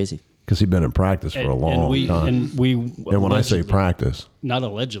 That's crazy. Because he'd been in practice for a long time. And when I say practice, not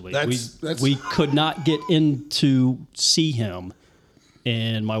allegedly, we could not get in to see him,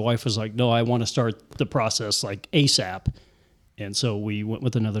 and my wife was like, "No, I want to start the process like ASAP," and so we went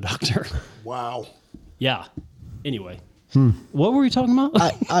with another doctor. Wow. Yeah. Anyway, what were we talking about?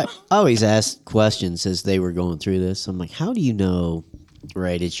 I always ask questions as they were going through this. I'm like, how do you know?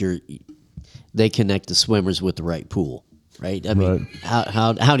 Right, they connect the swimmers with the right pool. Right. I mean,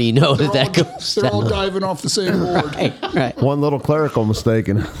 how do you know that goes? They're all diving off the same board. Right. One little clerical mistake,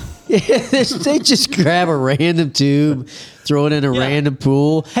 and they just grab a random tube, throw it in a random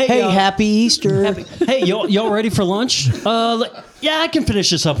pool. Hey, happy Easter! Hey, y'all ready for lunch? Yeah, I can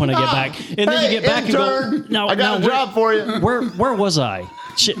finish this up when I get back. And then you get back intern, and go. No, I got a job for you. Where was I?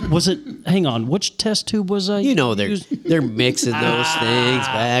 Shit, was it? Hang on, which test tube was I? You know they're mixing those things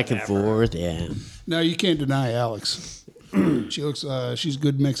back and forth. Yeah. No, you can't deny Alex. She looks. She's a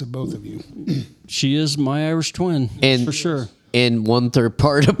good mix of both of you. She is my Irish twin, and for sure. And 1/3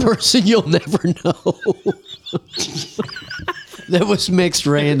 part a person you'll never know. That was mixed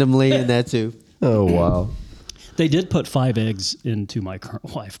randomly in that too. Oh wow! They did put 5 eggs into my current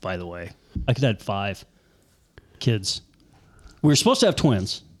wife. By the way, I could have 5 kids. We were supposed to have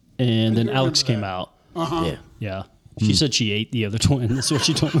twins, and then Alex came out. Yeah. She said she ate the other twin. That's what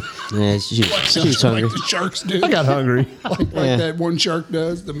she told me. Yeah, she was hungry. Like the sharks do. I got hungry. like that one shark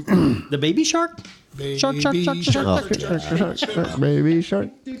does. The baby shark? Shark. Baby shark.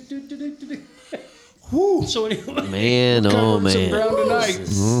 So anyway. Man, oh man.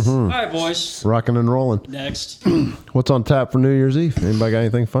 All right, boys. Rocking and rolling. Next. What's on tap for New Year's Eve? Anybody got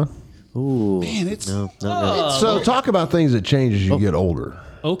anything fun? Ooh. Man, it's... No, not really. So talk about things that change as you get older.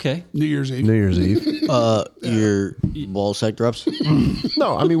 Okay. New Year's Eve. Your ball sack drops?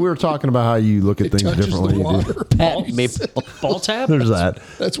 No, I mean, we were talking about how you look at things differently. You do. Ball tap? There's that.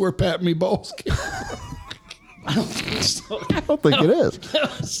 That's where Pat Me Balls came from. I don't think so. I don't think it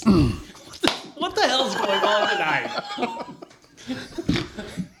is. What the hell's going on tonight?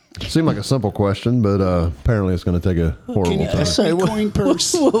 Seemed like a simple question, but apparently it's going to take a horrible time. Sorry, coin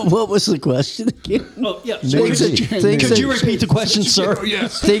purse. What was the question again? Oh, yeah. Could you repeat the question, sir?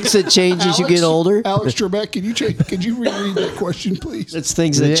 Yes. Things that change as you get older? Alex Trebek, could you reread that question, please? It's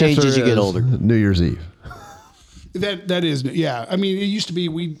things that change as you get older. New Year's Eve. That is, yeah. I mean, it used to be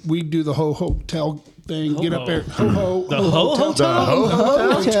we'd do the hotel thing, get up there, hotel.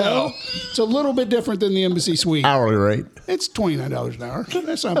 It's a little bit different than the Embassy Suite. Hourly rate. It's $29 an hour.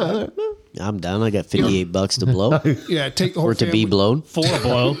 That's not bad. I'm down. I got $58 to blow. Yeah, take the whole or to family. be blown. 4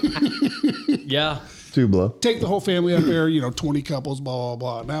 blow. Yeah. 2 blow. Take the whole family up there. 20 couples. Blah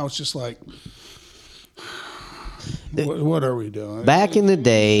blah blah. Now it's just like, what are we doing? Back in the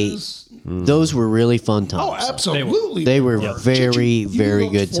day, those were really fun times. Oh, absolutely. They were very, very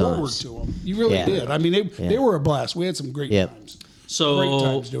good times. times. To them. You really did. I mean, they were a blast. We had some great times. So great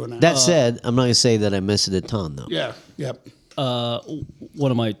times doing that. That said, I'm not going to say that I miss it a ton, though. Yeah. Yep.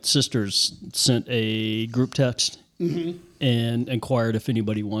 One of my sisters sent a group text and inquired if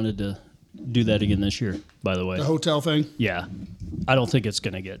anybody wanted to do that again this year, by the way. The hotel thing? Yeah. I don't think it's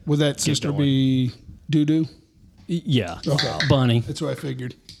going to get. Would that sister going. Be Doo-Doo? Yeah. Okay. Bunny. That's what I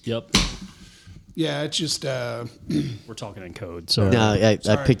figured. Yep. Yeah, it's just... We're talking in code. So. No,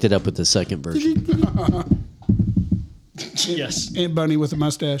 I picked it up with the second version. Yes. Aunt Bunny with a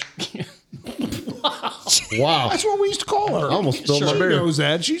mustache. Wow. That's what we used to call her. I almost spilled my She beer. knows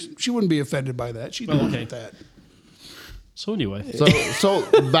that. She wouldn't be offended by that. She'd know that. So anyway. So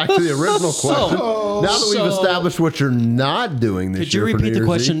back to the original question. Now that we've established what you're not doing this year for New Year's Eve. Could you repeat the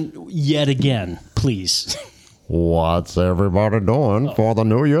question yet again, please? What's everybody doing for the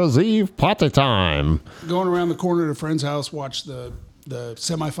New Year's Eve party time? Going around the corner at a friend's house, watch the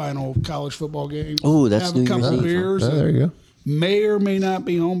semifinal college football game. Oh, that's Have a couple New Year's Eve. beers. There you go. May or may not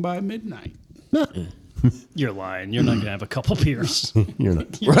be home by midnight. You're lying. You're not going to have a couple beers. You're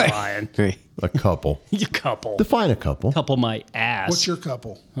not. You're lying. A couple. You couple. Define a couple. Couple my ass. What's your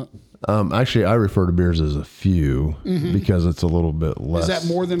couple? Actually, I refer to beers as a few because it's a little bit less. Is that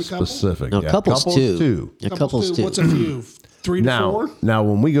more than a couple? Specific. No, couples two. Yeah, couples two. What's a few? 3 to 4? Now,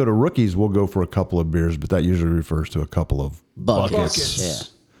 when we go to rookies, we'll go for a couple of beers, but that usually refers to a couple of buckets. Yeah.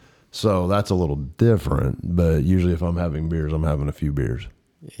 So that's a little different, but usually if I'm having beers, I'm having a few beers.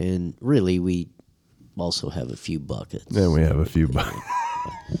 And really, we also have a few buckets. And we have a few buckets.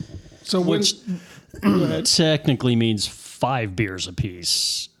 So which technically means 5 beers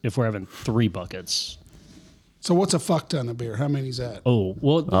apiece if we're having 3 buckets. So what's a fuck ton of beer? How many's that? Oh,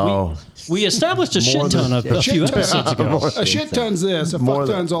 well, we established a shit ton a few episodes ago. A shit ton's this. A fuck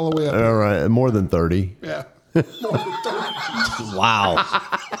ton's all the way up. All right, more than 30. Yeah. More than 30. Wow.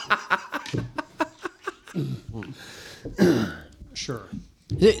 Sure.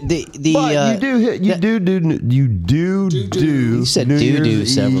 But you do. You said do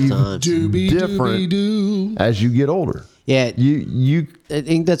several times. Different as you get older. Yeah, you. I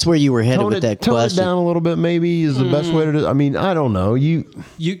think that's where you were headed with that question. Tone it down a little bit, maybe, is the best way to do. I mean, I don't know. You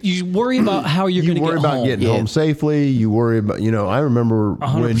worry about how you're going to get home. You worry about getting home safely. You worry about I remember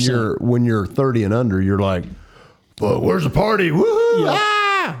 100%. when you're 30 and under, you're like, "But where's the party? Woohoo!" Yeah.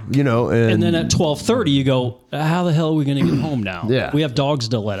 And then at 12:30 you go, how the hell are we going to get home now? Yeah, we have dogs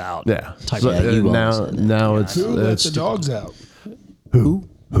to let out. Yeah, type so, of now it's who lets the dogs out? Who?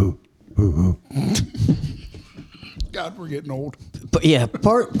 God, we're getting old. But yeah,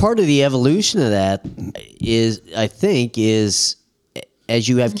 part of the evolution of that is, I think, is as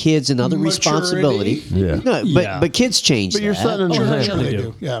you have kids and other responsibility. Yeah. No, but kids change. But you're setting an example. They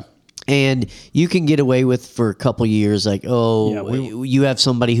do. Yeah. And you can get away with for a couple years, like, you have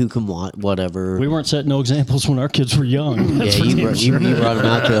somebody who can want whatever. We weren't setting no examples when our kids were young. Yeah, you brought them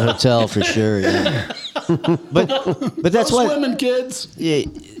out to a hotel for sure. Yeah. but that's why swimming kids. Yeah,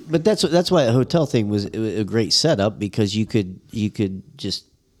 but that's why a hotel thing was a great setup, because you could just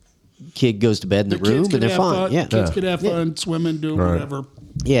kid goes to bed in the room and they're fine. Fun. Yeah, Kids could have fun swimming, doing whatever.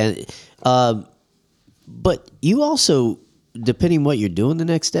 Yeah, but you also, depending what you're doing the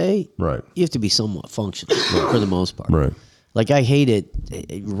next day, right, you have to be somewhat functional for the most part. Right. Like I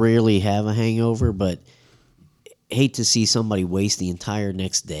rarely have a hangover, but hate to see somebody waste the entire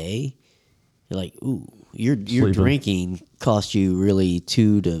next day. You're like, ooh, your drinking cost you really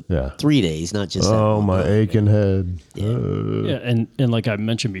 2 to 3 days, not just my aching head. Yeah. And like I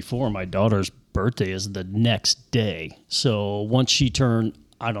mentioned before, my daughter's birthday is the next day. So once she turned,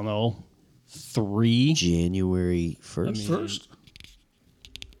 I don't know, 3. January 1st. First?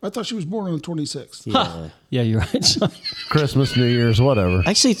 I thought she was born on the 26th. Yeah. Yeah, you're right. Christmas, New Year's, whatever.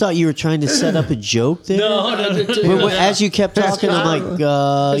 I actually thought you were trying to set up a joke there. No. As you kept talking, I'm like,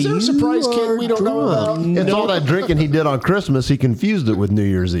 is there a surprise kid we don't know about? And all that drinking he did on Christmas, he confused it with New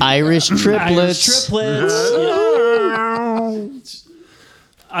Year's Eve. Irish triplets.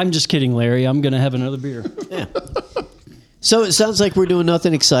 I'm just kidding, Larry. I'm going to have another beer. Yeah. So it sounds like we're doing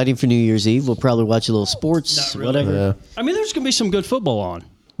nothing exciting for New Year's Eve. We'll probably watch a little sports, whatever. Yeah. I mean, there's going to be some good football on,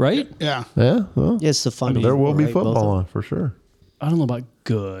 right? Yeah. Yeah. Well, it's the fun. There will be football on for sure. I don't know about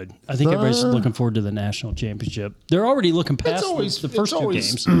good. I think everybody's looking forward to the national championship. They're already looking past the first 2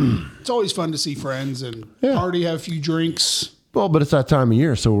 games. It's always fun to see friends and party, have a few drinks. Well, but it's that time of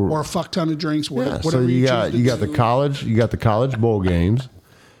year, so or a fuck ton of drinks. Whatever so you got the college bowl games.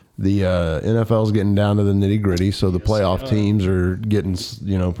 The NFL's getting down to the nitty gritty, so the playoff teams are getting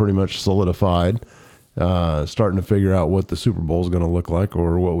pretty much solidified. Starting to figure out what the Super Bowl is going to look like,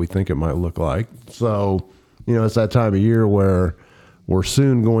 or what we think it might look like. So, it's that time of year where we're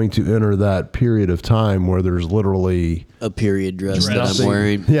soon going to enter that period of time where there's literally a period dress that I'm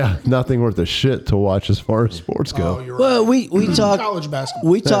wearing. Yeah, nothing worth a shit to watch as far as sports go. You're well, right. we talked college basketball.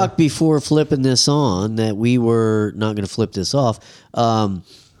 We talked before flipping this on that we were not going to flip this off.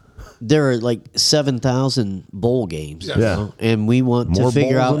 There are like 7,000 bowl games, and we want to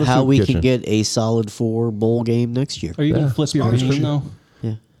figure out how we can get a solid 4 bowl game next year. Are you going to flip your bean though?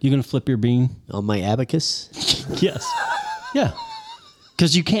 Yeah, you going to flip your bean on my abacus? Yes. Yeah.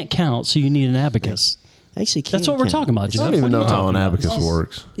 Because you can't count, so you need an abacus. Actually, that's what we're talking about, Jeff. I don't even know how an abacus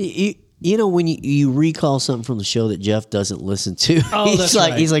works. You know, when you recall something from the show that Jeff doesn't listen to, he's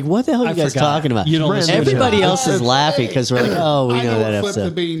like, what the hell are you guys talking about? Everybody else is laughing because we're like, oh, we know that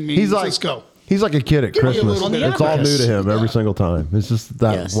episode. He's like, he's like a kid at Christmas. It's all new to him every single time. It's just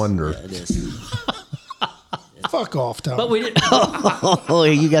that wonder. Yeah, it is. Fuck off, Tom. But we did. Oh,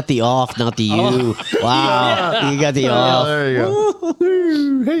 you got the off, not the you. Wow, you got the off. There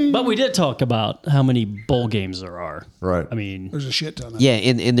you go. But we did talk about how many bowl games there are. Right. I mean, There's a shit ton of Yeah,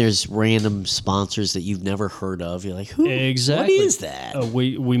 and there's random sponsors that you've never heard of. You're like, who? exactly. What is that?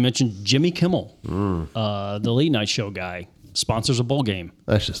 We mentioned Jimmy Kimmel, the late night show guy, sponsors a bowl game.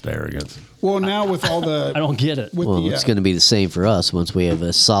 That's just arrogance. Well, now with all the... I don't get it. Well, it's going to be the same for us once we have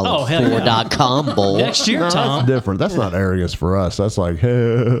a solid hell yeah. 4.com bowl. Next year, Tom. That's different. That's not arrogance for us. That's like,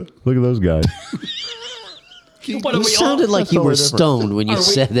 hey, look at those guys. You sounded like you were stoned when you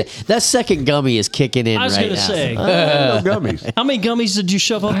said that. That second gummy is kicking in right now. I was going to say. No gummies. How many gummies did you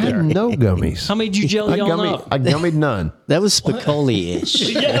shove up there? No gummies. How many did you jelly on up? I gummied none. That was Spicoli-ish.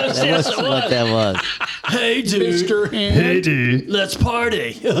 Yes, that yes, was it what was. that was. Hey, dude. Mr. Hand. Hey, dude. Let's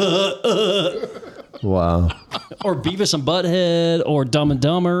party. Wow. Or Beavis and Butthead, or Dumb and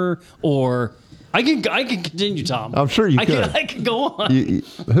Dumber, or... I can continue, Tom. I'm sure you could. I can go on.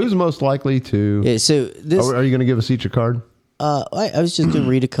 Who's most likely to... Yeah, so this, are you going to give us each a card? I was just going to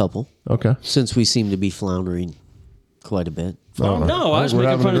read a couple. Okay. Since we seem to be floundering quite a bit. No, I was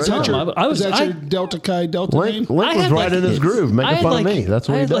making fun of Tom. Is that your Delta Chi Delta name? Link was right in his groove, making fun of me. That's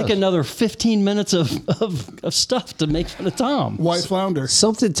what he does. I had like another 15 minutes of stuff to make fun of Tom. White flounder.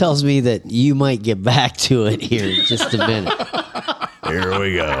 Something tells me that you might get back to it here in just a minute. Here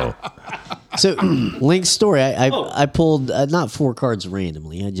we go. So, Link's story, I pulled not 4 cards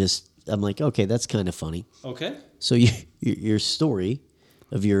randomly. I'm like, okay, that's kind of funny. Okay. So your story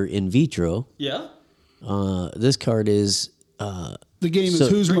of your in vitro. Yeah. This card is. The game is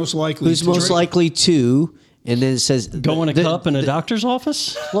who's most likely. Who's most likely to, and then it says go in a cup in a doctor's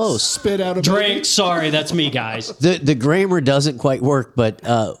office. Close. Spit out a drink. Sorry, that's me, guys. The grammar doesn't quite work, but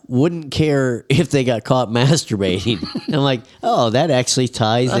wouldn't care if they got caught masturbating. And I'm like, oh, that actually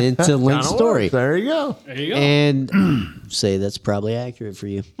ties into Link's story. Works. There you go. There you go. And say that's probably accurate for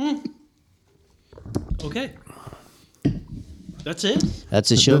you. Okay. That's it. That's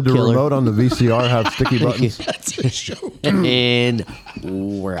a show Did the killer. remote on the VCR have sticky buttons? That's a show. And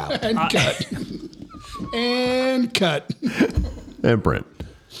we're out. And cut. And cut. And print.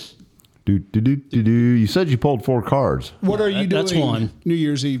 You said you pulled 4 cards. What are you doing? That's one. New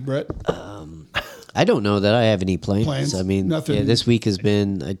Year's Eve, Brett. I don't know that I have any plans. I mean, Nothing. Yeah, this week has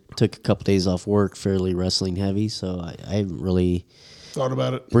been. I took a couple days off work, fairly wrestling heavy, so I haven't really thought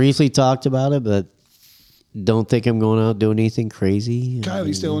about it. Briefly talked about it, but don't think I'm going out doing anything crazy.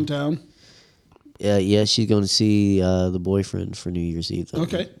 Kylie's still in town. Yeah, she's going to see the boyfriend for New Year's Eve.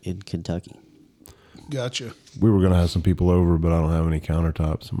 Okay. In Kentucky. Gotcha. We were going to have some people over, but I don't have any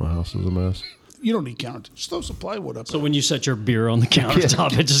countertops, and my house is a mess. You don't need counters. Just throw some plywood up. So when you set your beer on the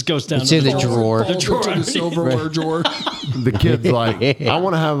countertop, it just goes down. It's to in the drawer. The drawer. The silverware drawer. The kid's like, I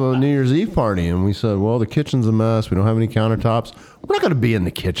want to have a New Year's Eve party. And we said, well, the kitchen's a mess. We don't have any countertops. We're not going to be in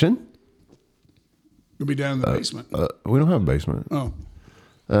the kitchen. We'll be down in the basement. We don't have a basement. Oh.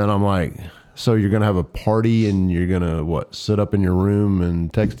 And I'm like, so you're going to have a party and you're going to, sit up in your room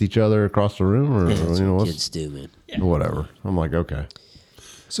and text each other across the room? Or, That's you know, what kids do, man. Whatever. I'm like, okay.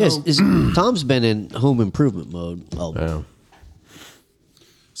 So, yes, Tom's been in home improvement mode. Yeah.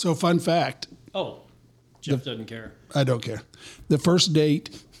 So fun fact. Oh, Jeff doesn't care. I don't care. The first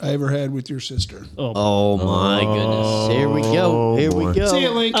date I ever had with your sister. Oh my goodness. Here we go. Here we go. See you,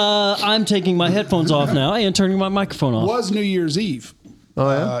 Link. I'm taking my headphones off now and turning my microphone off. Was New Year's Eve.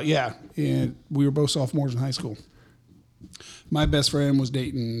 Oh, yeah? Yeah. And we were both sophomores in high school. My best friend was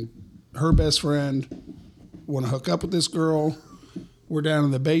dating her best friend. Want to hook up with this girl. We're down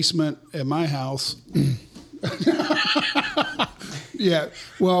in the basement at my house. Yeah.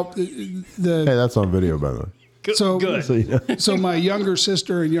 Well, Hey, that's on video, by the way. So good. So, you know. So my younger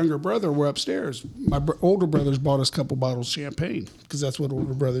sister and younger brother were upstairs. My older brothers bought us a couple bottles of champagne because that's what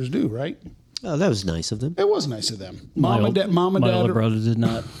older brothers do, right? Oh, that was nice of them. It was nice of them. My Mom and older dad brother did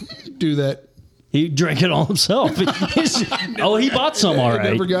not do that. He drank it all himself. He bought some all right.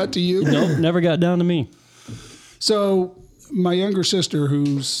 It never got to you? Nope, never got down to me. So my younger sister,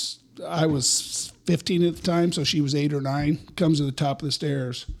 I was 15 at the time, so she was 8 or 9, comes to the top of the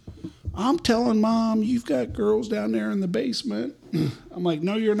stairs. I'm telling Mom, you've got girls down there in the basement. I'm like,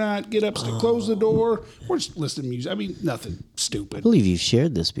 no, you're not. Get up, close the door. We're just listening to music. I mean, nothing stupid. I believe you've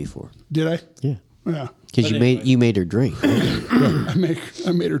shared this before. Did I? Yeah. Yeah. Because you made her drink. Right? Yeah.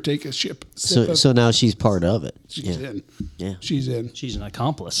 I made her take a sip. So now she's part of it. She's in. Yeah. She's in. She's an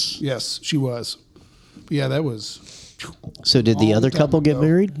accomplice. Yes, she was. But yeah, that was. So did the other couple get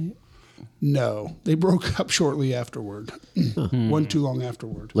married? No, they broke up shortly afterward. One too long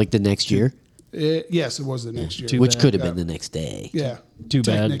afterward. Like the next year? Yes, it was the next year. Which could have been the next day. Yeah. Too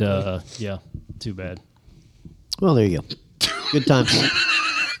bad. Yeah, too bad. Well, there you go. Good times.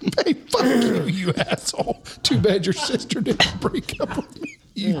 Hey, fuck you, you asshole. Too bad your sister didn't break up with me.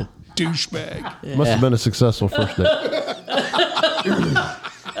 You douchebag. Yeah. Must have been a successful first date.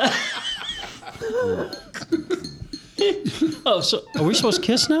 Oh, so are we supposed to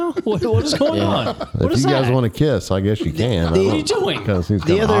kiss now? What is going on? What If is you guys that? want to kiss, I guess you can. What are you doing? Kind of seems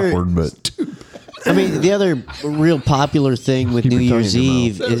kind of awkward, but I mean, the other real popular thing with New Year's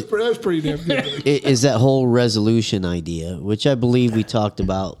Eve That's pretty damn good. is that whole resolution idea, which I believe we talked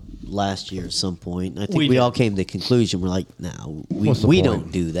about last year at some point. I think we all came to the conclusion, we're like, no, we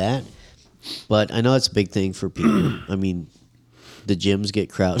don't do that. But I know it's a big thing for people. I mean, the gyms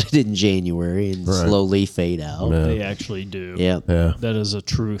get crowded in January and slowly fade out. They actually do. Yep. Yeah. That is a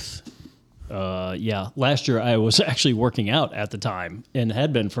truth. Last year I was actually working out at the time and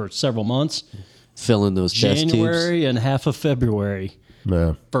had been for several months. Filling those test tubes. January and half of February.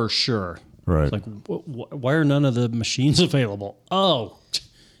 Yeah. For sure. Right. Like, why are none of the machines available? Oh,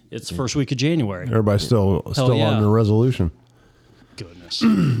 it's the first week of January. Everybody's still on the resolution. Goodness.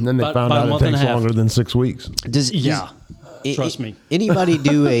 Then they found out it takes longer than 6 weeks. Trust me. Anybody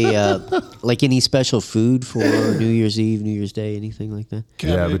do a like any special food for New Year's Eve, New Year's Day, anything like that?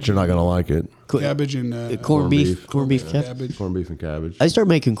 Yeah, but you're not going to like it. Cabbage and corned beef cabbage. Corned beef and cabbage. I started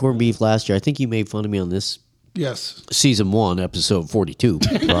making corned beef last year. I think you made fun of me on this. Yes. Season 1, episode 42.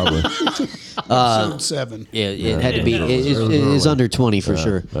 Probably. Episode 7. Yeah, it had to be. It is under 20 for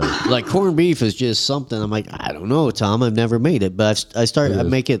sure. Like corned beef is just something. I'm like, I don't know, Tom. I've never made it, but I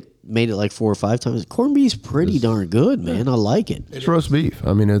made it like 4 or 5 times. Corned beef's pretty darn good, man. I like it. It's roast beef.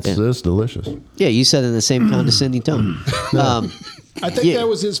 I mean, it's delicious. Yeah, you said it in the same condescending tone. I think that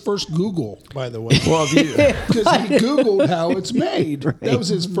was his first Google, by the way. Well, because he Googled how it's made. Right. That was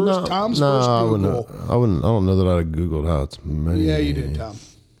his first. Tom's first Google. I don't know that I'd have Googled how it's made. Yeah, you did, Tom.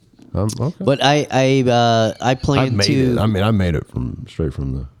 Okay. But I plan to. I mean, I made it straight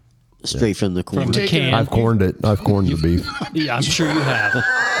from the corn. From the can. I've corned it. I've corned the beef. Yeah, I'm sure you have.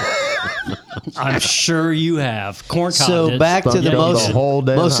 I'm sure you have. Corn cottage. So back to the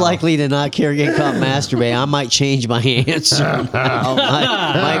most likely to not care get caught masturbating. I might change my answer.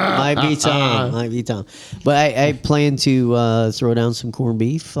 might be Tom. Might be Tom. But I plan to throw down some corned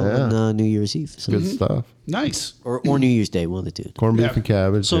beef on New Year's Eve. So. Good stuff. Nice. Or New Year's Day, one of the two. Corned beef and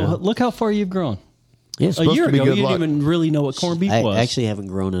cabbage. So look how far you've grown. Yeah. A year ago, you didn't even really know what corned beef was. I actually haven't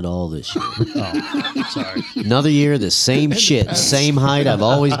grown at all this year. Oh, sorry. Another year, the same shit, same height I've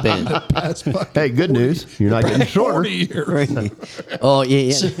always been. Hey, good news. You're not getting shorter. Right. Oh,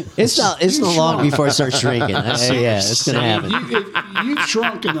 yeah. It's not long before I start shrinking. Yeah, it's going to happen. You've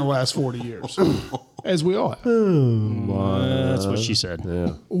shrunk in the last 40 years. As we all have. That's what she said.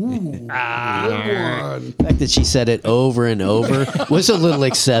 Yeah. Ooh, good one. The fact that she said it over and over was a little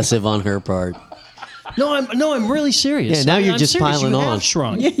excessive on her part. No, I'm really serious. Yeah, now you're just serious. piling you on. Have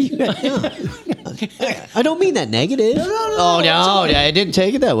shrunk. I don't mean that negative. No, I didn't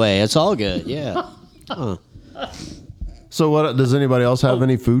take it that way. It's all good. Yeah. So, what does anybody else have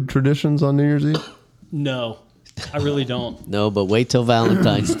any food traditions on New Year's Eve? No, I really don't. No, but wait till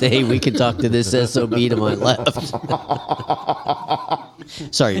Valentine's Day. We can talk to this SOB to my left.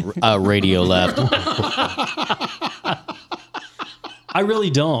 Sorry, radio left. I really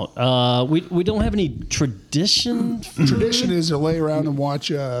don't. We don't have any tradition. Tradition is to lay around and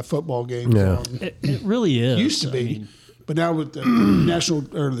watch football games. Yeah. It really is. Used to be. But now with the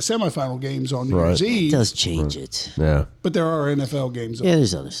national or the semifinal games on New Year's Eve, it does change it. Yeah, but there are NFL games. Yeah,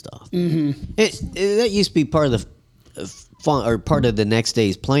 there's other stuff. Mm-hmm. That used to be part of the fun, or part of the next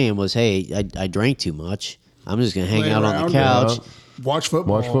day's plan was, hey, I drank too much. I'm just gonna hang out on the couch, watch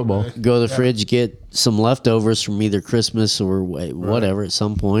football, go to the fridge, get some leftovers from either Christmas or whatever at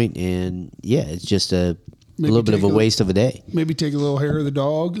some point, and it's just a little bit of a waste of a day. Maybe take a little hair of the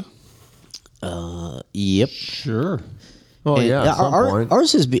dog. Yep, sure. Oh yeah, at some point.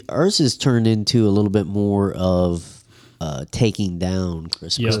 Ours has turned into a little bit more of taking down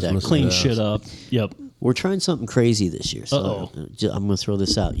Christmas decorations. Clean shit up. Yep. We're trying something crazy this year, so I'm going to throw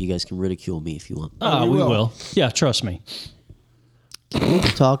this out. You guys can ridicule me if you want. We will. Yeah, trust me. Can we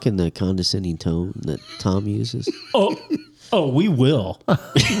talk in the condescending tone that Tom uses? We will.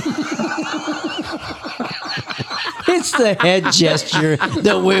 It's the head gesture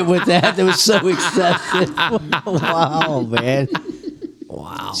that went with that was so excessive. Wow, man.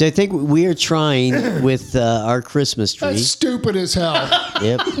 Wow. So I think we are trying with our Christmas tree. That's stupid as hell.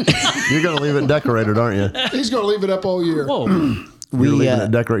 Yep. You're going to leave it decorated, aren't you? He's going to leave it up all year. Whoa. You're leaving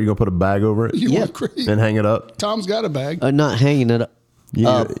it decorated. You're going to put a bag over it You are crazy. and hang it up? Tom's got a bag. Not hanging it up.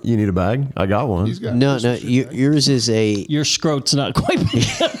 You need a bag? I got one. No, yours is a... Your scrote's not quite big.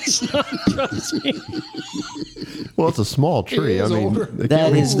 Trust me. Well, it's a small tree. I mean,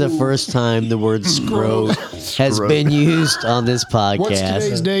 that is the first time the word scrote has been used on this podcast. What's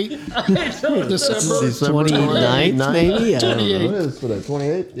today's date? December 29th, maybe? 28th. What is today?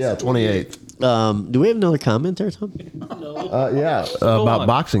 28th? Yeah, 28th. Do we have another comment there, Tom? About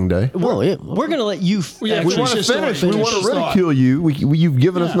Boxing Day. Well, yeah. We're going to let you we want to finish. We want to ridicule you. You've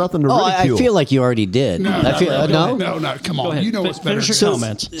given us nothing to ridicule. I feel like you already did. No, come on. You know what's better. Finish your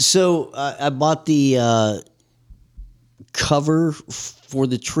comments. So I bought the cover for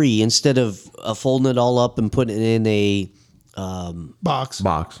the tree instead of folding it all up and putting it in a box.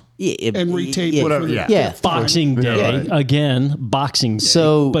 Yeah, and retape whatever. Yeah. Boxing Day again. Boxing Day.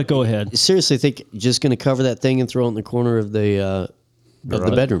 So, but go ahead. Seriously, I think just going to cover that thing and throw it in the corner of the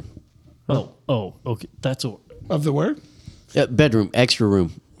bedroom. Oh, okay. That's of the where? Bedroom, extra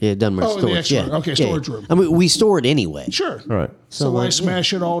room. Yeah, done my storage. The extra room. Okay, storage room. I mean, we store it anyway. Sure. Right. So I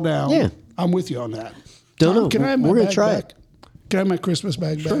smash it all down. Yeah. I'm with you on that. Don't know. Can I have my We're going to bag try back? it. Can I have my Christmas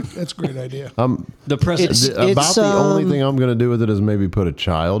bag back? That's a great idea. The present. The only thing I'm going to do with it is maybe put a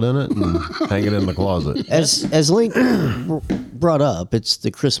child in it and hang it in the closet. As Link brought up, it's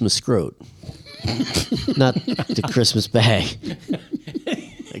the Christmas scrote, not the Christmas bag.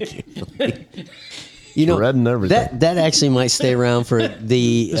 You know, Red and everything. that actually might stay around for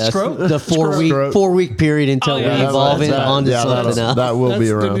the 4 week period until we evolve it onto something else. That will be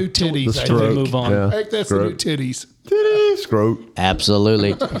around. The new titties. The stroke. Move on. Yeah. I think that's the new titties. Scrote.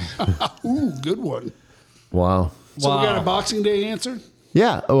 Absolutely. Ooh, good one. Wow. So we got a Boxing Day answer?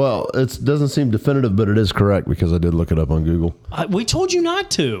 Yeah, well, it doesn't seem definitive, but it is correct because I did look it up on Google. We told you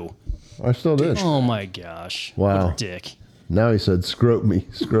not to. I still did. Oh my gosh. Wow. What a dick. Now he said, scrote me.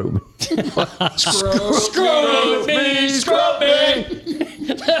 Scrote me.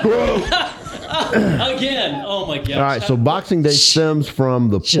 Again. Oh my gosh. All right, so Boxing Day stems from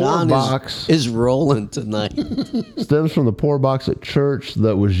the John poor box. is rolling tonight. Stems from the poor box at church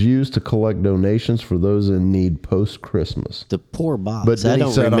that was used to collect donations for those in need post-Christmas. The poor box. But then I don't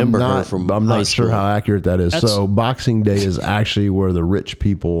he said, remember I'm her from not high sure school. how accurate that is. So Boxing Day is actually where the rich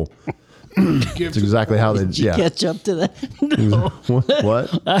people... It's exactly how they... Did you catch up to that? No.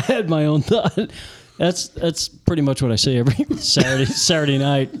 What? I had my own thought. That's pretty much what I say every Saturday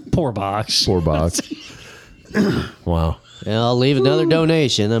night. Poor box. Poor box. Wow. Yeah, I'll leave another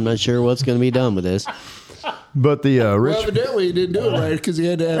donation. I'm not sure what's going to be done with this. But the rich... Well, evidently he didn't do it right because he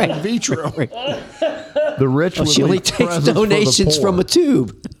had to have in vitro. The rich would she only leave takes presents for the donations poor. from a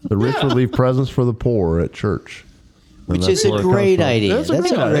tube. The rich would leave presents for the poor at church. Which is a great idea. That's a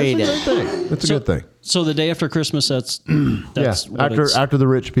great idea. It's a good thing. So the day after Christmas, that's after the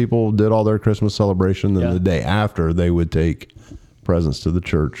rich people did all their Christmas celebration, then the day after they would take presents to the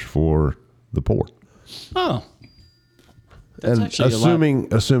church for the poor. Oh, and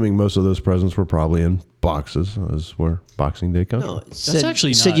assuming most of those presents were probably in boxes, is where Boxing Day comes. No,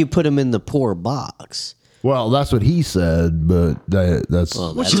 from. said you put them in the poor box. Well, that's what he said, but that's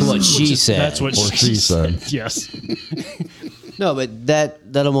what she said. That's what she said. Yes. No, but that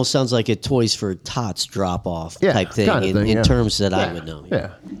almost sounds like a Toys for Tots drop off type thing in terms that I would know.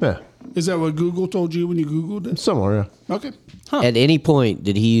 Yeah. Is that what Google told you when you Googled it? Somewhere, yeah. Okay. At any point,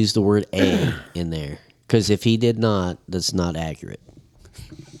 did he use the word "a" in there? Because if he did not, that's not accurate.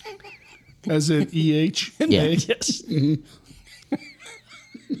 As in EH? Yeah. Yes. Mm-hmm.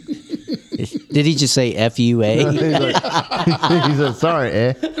 Did he just say FUA? He said, sorry,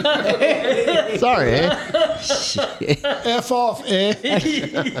 eh? Sorry, eh? F off, eh?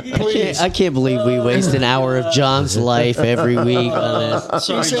 Please. I can't believe we waste an hour of John's life every week on this.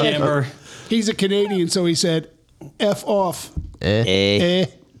 Sorry, Jammer. He's a Canadian, so he said, F off,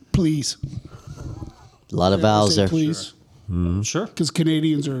 please. A lot of vowels there. Please. Sure. Because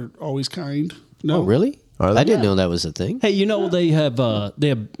Canadians are always kind. No. Oh, really? I didn't know that was a thing. Hey, you know they have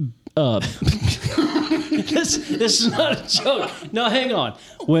this is not a joke. No, hang on.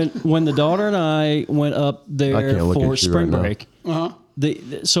 When the daughter and I went up there for spring break,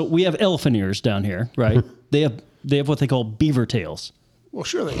 so we have elephant ears down here, right? they have what they call beaver tails. Well,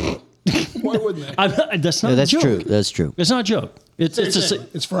 sure they do. Why wouldn't they? That's not a joke. True. That's true. It's not a joke. It's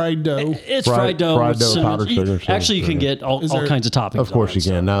fried dough. It's fried dough. Fried dough, powdered sugar. Actually, you can get all kinds of toppings. Of course you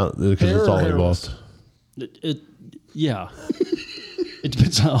can now because it's all involved. Yeah. It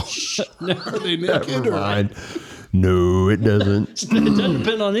depends on how. Are they naked or? No, it doesn't. It doesn't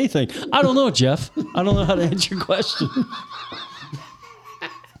depend on anything. I don't know, Jeff. I don't know how to answer your question.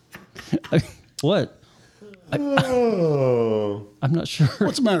 What? I'm not sure.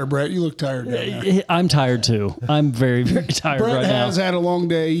 What's the matter, Brett? You look tired down there. I'm tired too. I'm very, very tired Brett right now. has had a long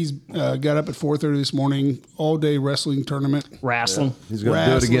day. He's got up at 4:30 this morning, all-day wrestling tournament. Wrestling. Yeah. He's going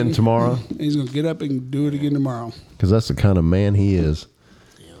to do it again tomorrow. He's going to get up and do it again tomorrow. Because that's the kind of man he is.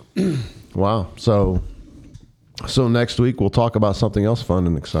 Yeah. Wow. So next week we'll talk about something else fun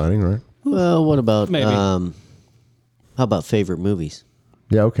and exciting, right? Well, what about Maybe. how about favorite movies?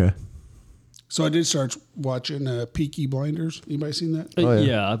 Yeah, okay. So I did start watching Peaky Blinders. Anybody seen that? Oh,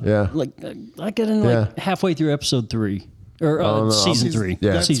 Yeah. Like I got in like halfway through episode 3 or season 3.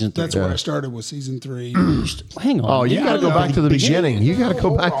 Yeah. Season 3. That's where I started with season 3. Hang on. Oh, you got to go back to the beginning. You got to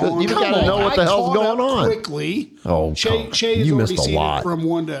go back to. You got to know what the hell's going on. Quickly. Oh, Shay has you missed already a seen lot. it from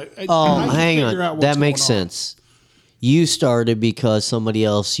 1 to. Hang on. That makes sense. You started because somebody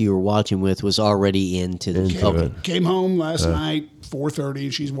else you were watching with was already into the. Came home last night, 4:30,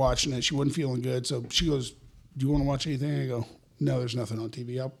 and she's watching it. She wasn't feeling good, so she goes, "Do you want to watch anything?" I go, "No, there's nothing on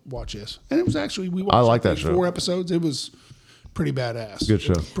TV. I'll watch this." And it was actually we watched. I like that show. 4 episodes. It was pretty badass. Good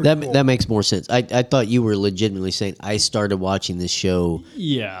show. That makes more sense. I thought you were legitimately saying I started watching this show.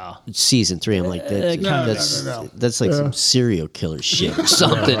 Yeah. Season 3. I'm like No. That's like some serial killer shit or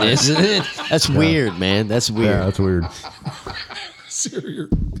something, isn't it? That's weird, man. That's weird. Yeah, that's weird. Serial.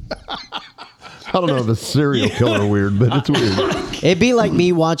 I don't know if it's serial killer weird, but it's weird. It'd be like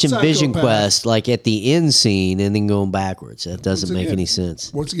me watching Vision Psychopath. Quest, like at the end scene and then going backwards. That doesn't make any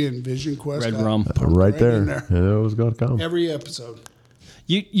sense. Once again, Vision Quest. Red got Rum. pumped Right there. in there. Yeah, it was going to come. Every episode.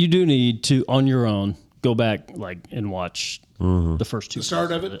 You do need to on your own go back like and watch the first 2. The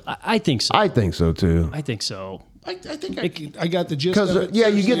start of it. I think so. I think so too. I think so. I think I got the gist of it. Yeah,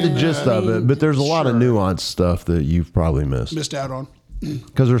 you get the gist of it, but there's a lot of nuanced stuff that you've probably missed out on.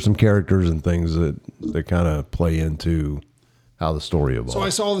 Because there's some characters and things that kind of play into how the story evolves. So I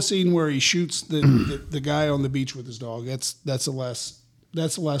saw the scene where he shoots the guy on the beach with his dog. That's the last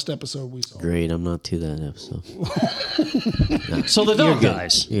episode we saw. Great, I'm not to that episode. So the dog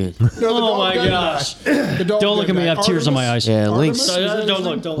guys. Yeah. Oh my gosh! Don't look at me. I have tears in my eyes. Yeah, Link's, Don't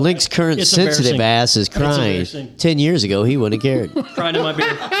look. Link's current It's sensitive embarrassing. ass is crying. embarrassing. 10 years ago, he wouldn't have cared. Crying in my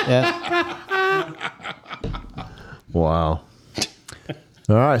beard. Yeah. Wow.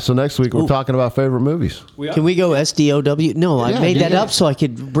 All right, so next week we're talking about favorite movies. Can we go SDOW? No, I made that up so I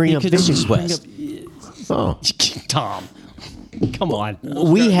could bring up Vision Quest. Oh, Tom, come on.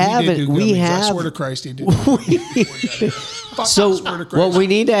 We have it. We I have. swear to Christ, he did. So what we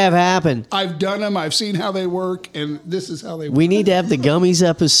need to have happen. I've done them. I've seen how they work, and this is how they work. We need to have the gummies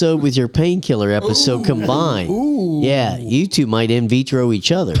episode with your painkiller episode combined. Yeah, you two might in vitro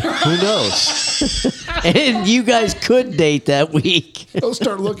each other. Who knows? And you guys could date that week. They'll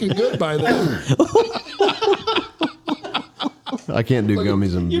start looking good by then. I can't do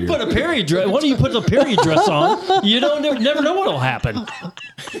gummies and beer. You put a period dress. Why don't you put a period dress on? You don't never know what'll happen.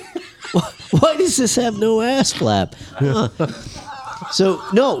 Why does this have no ass flap? So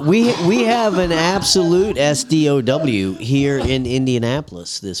no, we have an absolute SDOW here in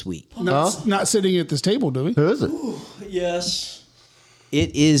Indianapolis this week. Not sitting at this table, do we? Who is it? Yes.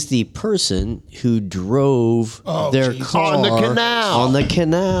 It is the person who drove their car on the canal. On the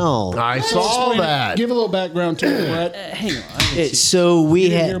canal. I saw that. Give a little background to it, Brett. Hang on. So we You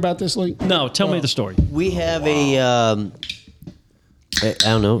didn't had hear about this, Link? No, tell me the story. we have a I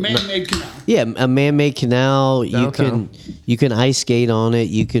don't know. Man-made canal. Yeah, a man-made canal. Downtown. You can ice skate on it.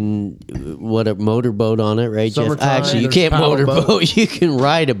 You can a motorboat on it, right, Jeff? Summertime, Actually, you there's can't paddle motorboat. boat. You can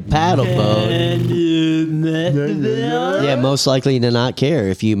ride a paddle boat. Yeah, most likely to not care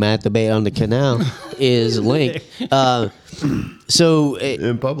if you masturbate on the canal is Link. So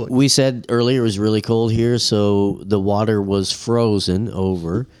In public. we said earlier it was really cold here, so the water was frozen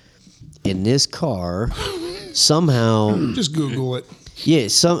over. In this car, somehow, Just Google it. yeah,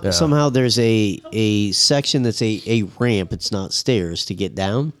 somehow there's a section that's a ramp. It's not stairs to get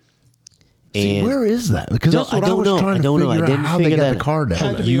down. And Where is that? Because that's what I don't know. was trying to I figure didn't out how they figure got that the car Had down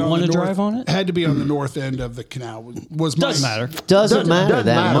to there. be you on wanna the drive north- on it? Had to be on the north end of the canal. Was Doesn't my, matter. doesn't matter Doesn't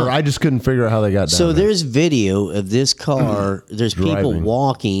that matter. much. I just couldn't figure out how they got down So there. there's video of this car. There's people Driving.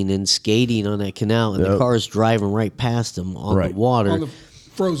 walking and skating on that canal, and the Yep. car is driving right past them on Right. the water. On the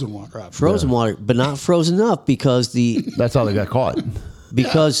frozen water. Obviously. Frozen water, but not frozen enough because That's how they got caught.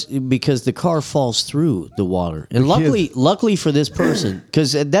 because the car falls through the water. And luckily for this person,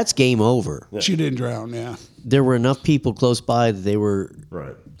 because that's game over. She didn't drown, yeah. There were enough people close by that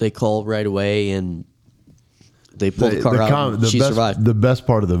they called right away and they pulled the car out. And she survived. The best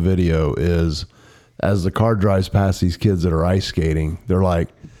part of the video is as the car drives past these kids that are ice skating, they're like,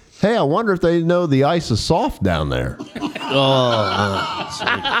 "Hey, I wonder if they know the ice is soft down there."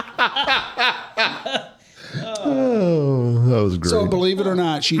 was great. So believe it or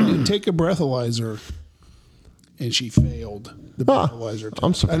not, she did take a breathalyzer, and she failed the breathalyzer test.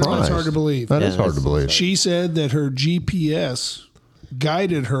 I'm surprised. I know it's hard to believe. That is hard to believe. She said that her GPS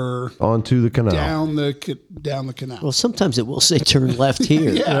guided her onto the canal, down the canal. Well, sometimes it will say turn left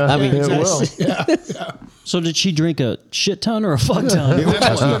here. I mean, it will. So did she drink a shit ton or a fuck ton? That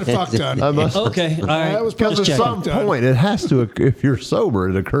must have been a fuck ton. Okay, all right. That was Because probably at some point, it has to. If you're sober,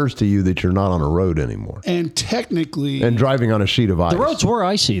 it occurs to you that you're not on a road anymore, and technically, and driving on a sheet of ice. The roads were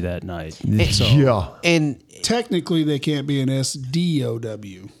icy that night. So. Yeah, and technically they can't be an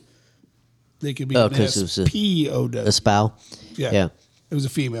SDOW. They could be an SPOW. A spow. Yeah. It was a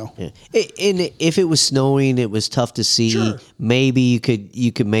female. Yeah. And if it was snowing, it was tough to see. Sure. Maybe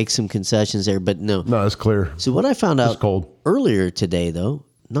you could make some concessions there, but no. No, it's clear. So what I found out cold. earlier today, though,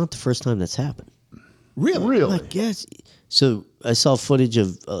 not the first time that's happened. Really? I guess. So I saw footage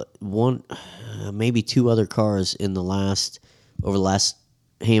of maybe two other cars over the last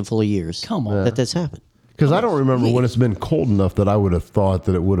handful of years. Come on. That's happened. Because I don't remember when it's been cold enough that I would have thought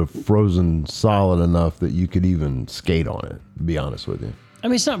that it would have frozen solid enough that you could even skate on it, to be honest with you. I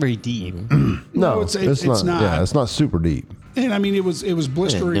mean, it's not very deep. No, it's not. Yeah, it's not super deep. And I mean, it was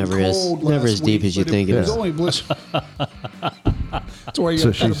blistering cold. Never as deep as you think it was. is. Only blister. That's why you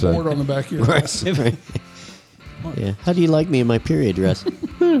got to put a board on the back of your dress. Right. Yeah. How do you like me in my period dress?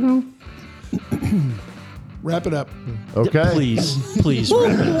 Wrap it up. Okay. Please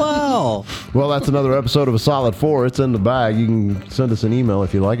wrap it up. Wow. Well, that's another episode of A Solid 4. It's in the bag. You can send us an email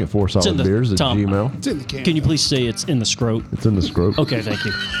if you like it, 4solidbeers at Gmail. It's in the can. Can you please say it's in the scrote? It's in the scrote. Okay, thank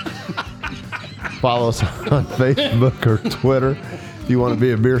you. Follow us on Facebook or Twitter. If you want to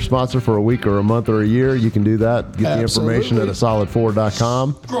be a beer sponsor for a week or a month or a year, you can do that. Get the information at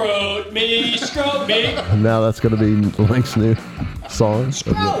asolid4.com. Scrote me. And now that's going to be Link's new song.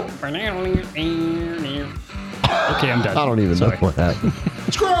 Okay, I'm done. I don't even know what happened.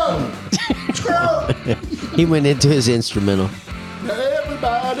 Scroll. He went into his instrumental.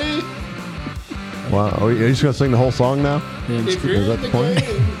 Everybody. Wow. Are you just going to sing the whole song now? If you're Is that in the point?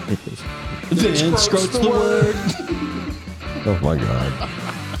 Then scrote's the word. Oh, my God.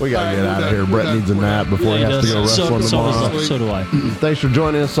 We got to get out of here. Brett needs a nap before he has to go wrestling tomorrow. So do I. Thanks for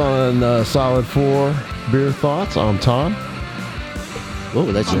joining us on Solid 4 Beer Thoughts. I'm Tom. Oh,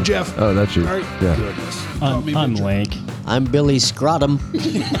 that's you. Jeff. Oh, that's you. Right. Yeah. Goodness. I'm Wank. I'm Billy Scrotum.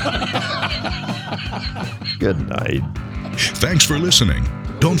 Good night. Thanks for listening.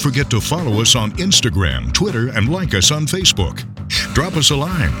 Don't forget to follow us on Instagram, Twitter, and like us on Facebook. Drop us a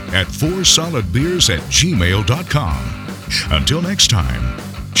line at 4solidbeers@gmail.com. Until next time,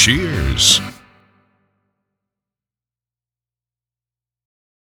 cheers.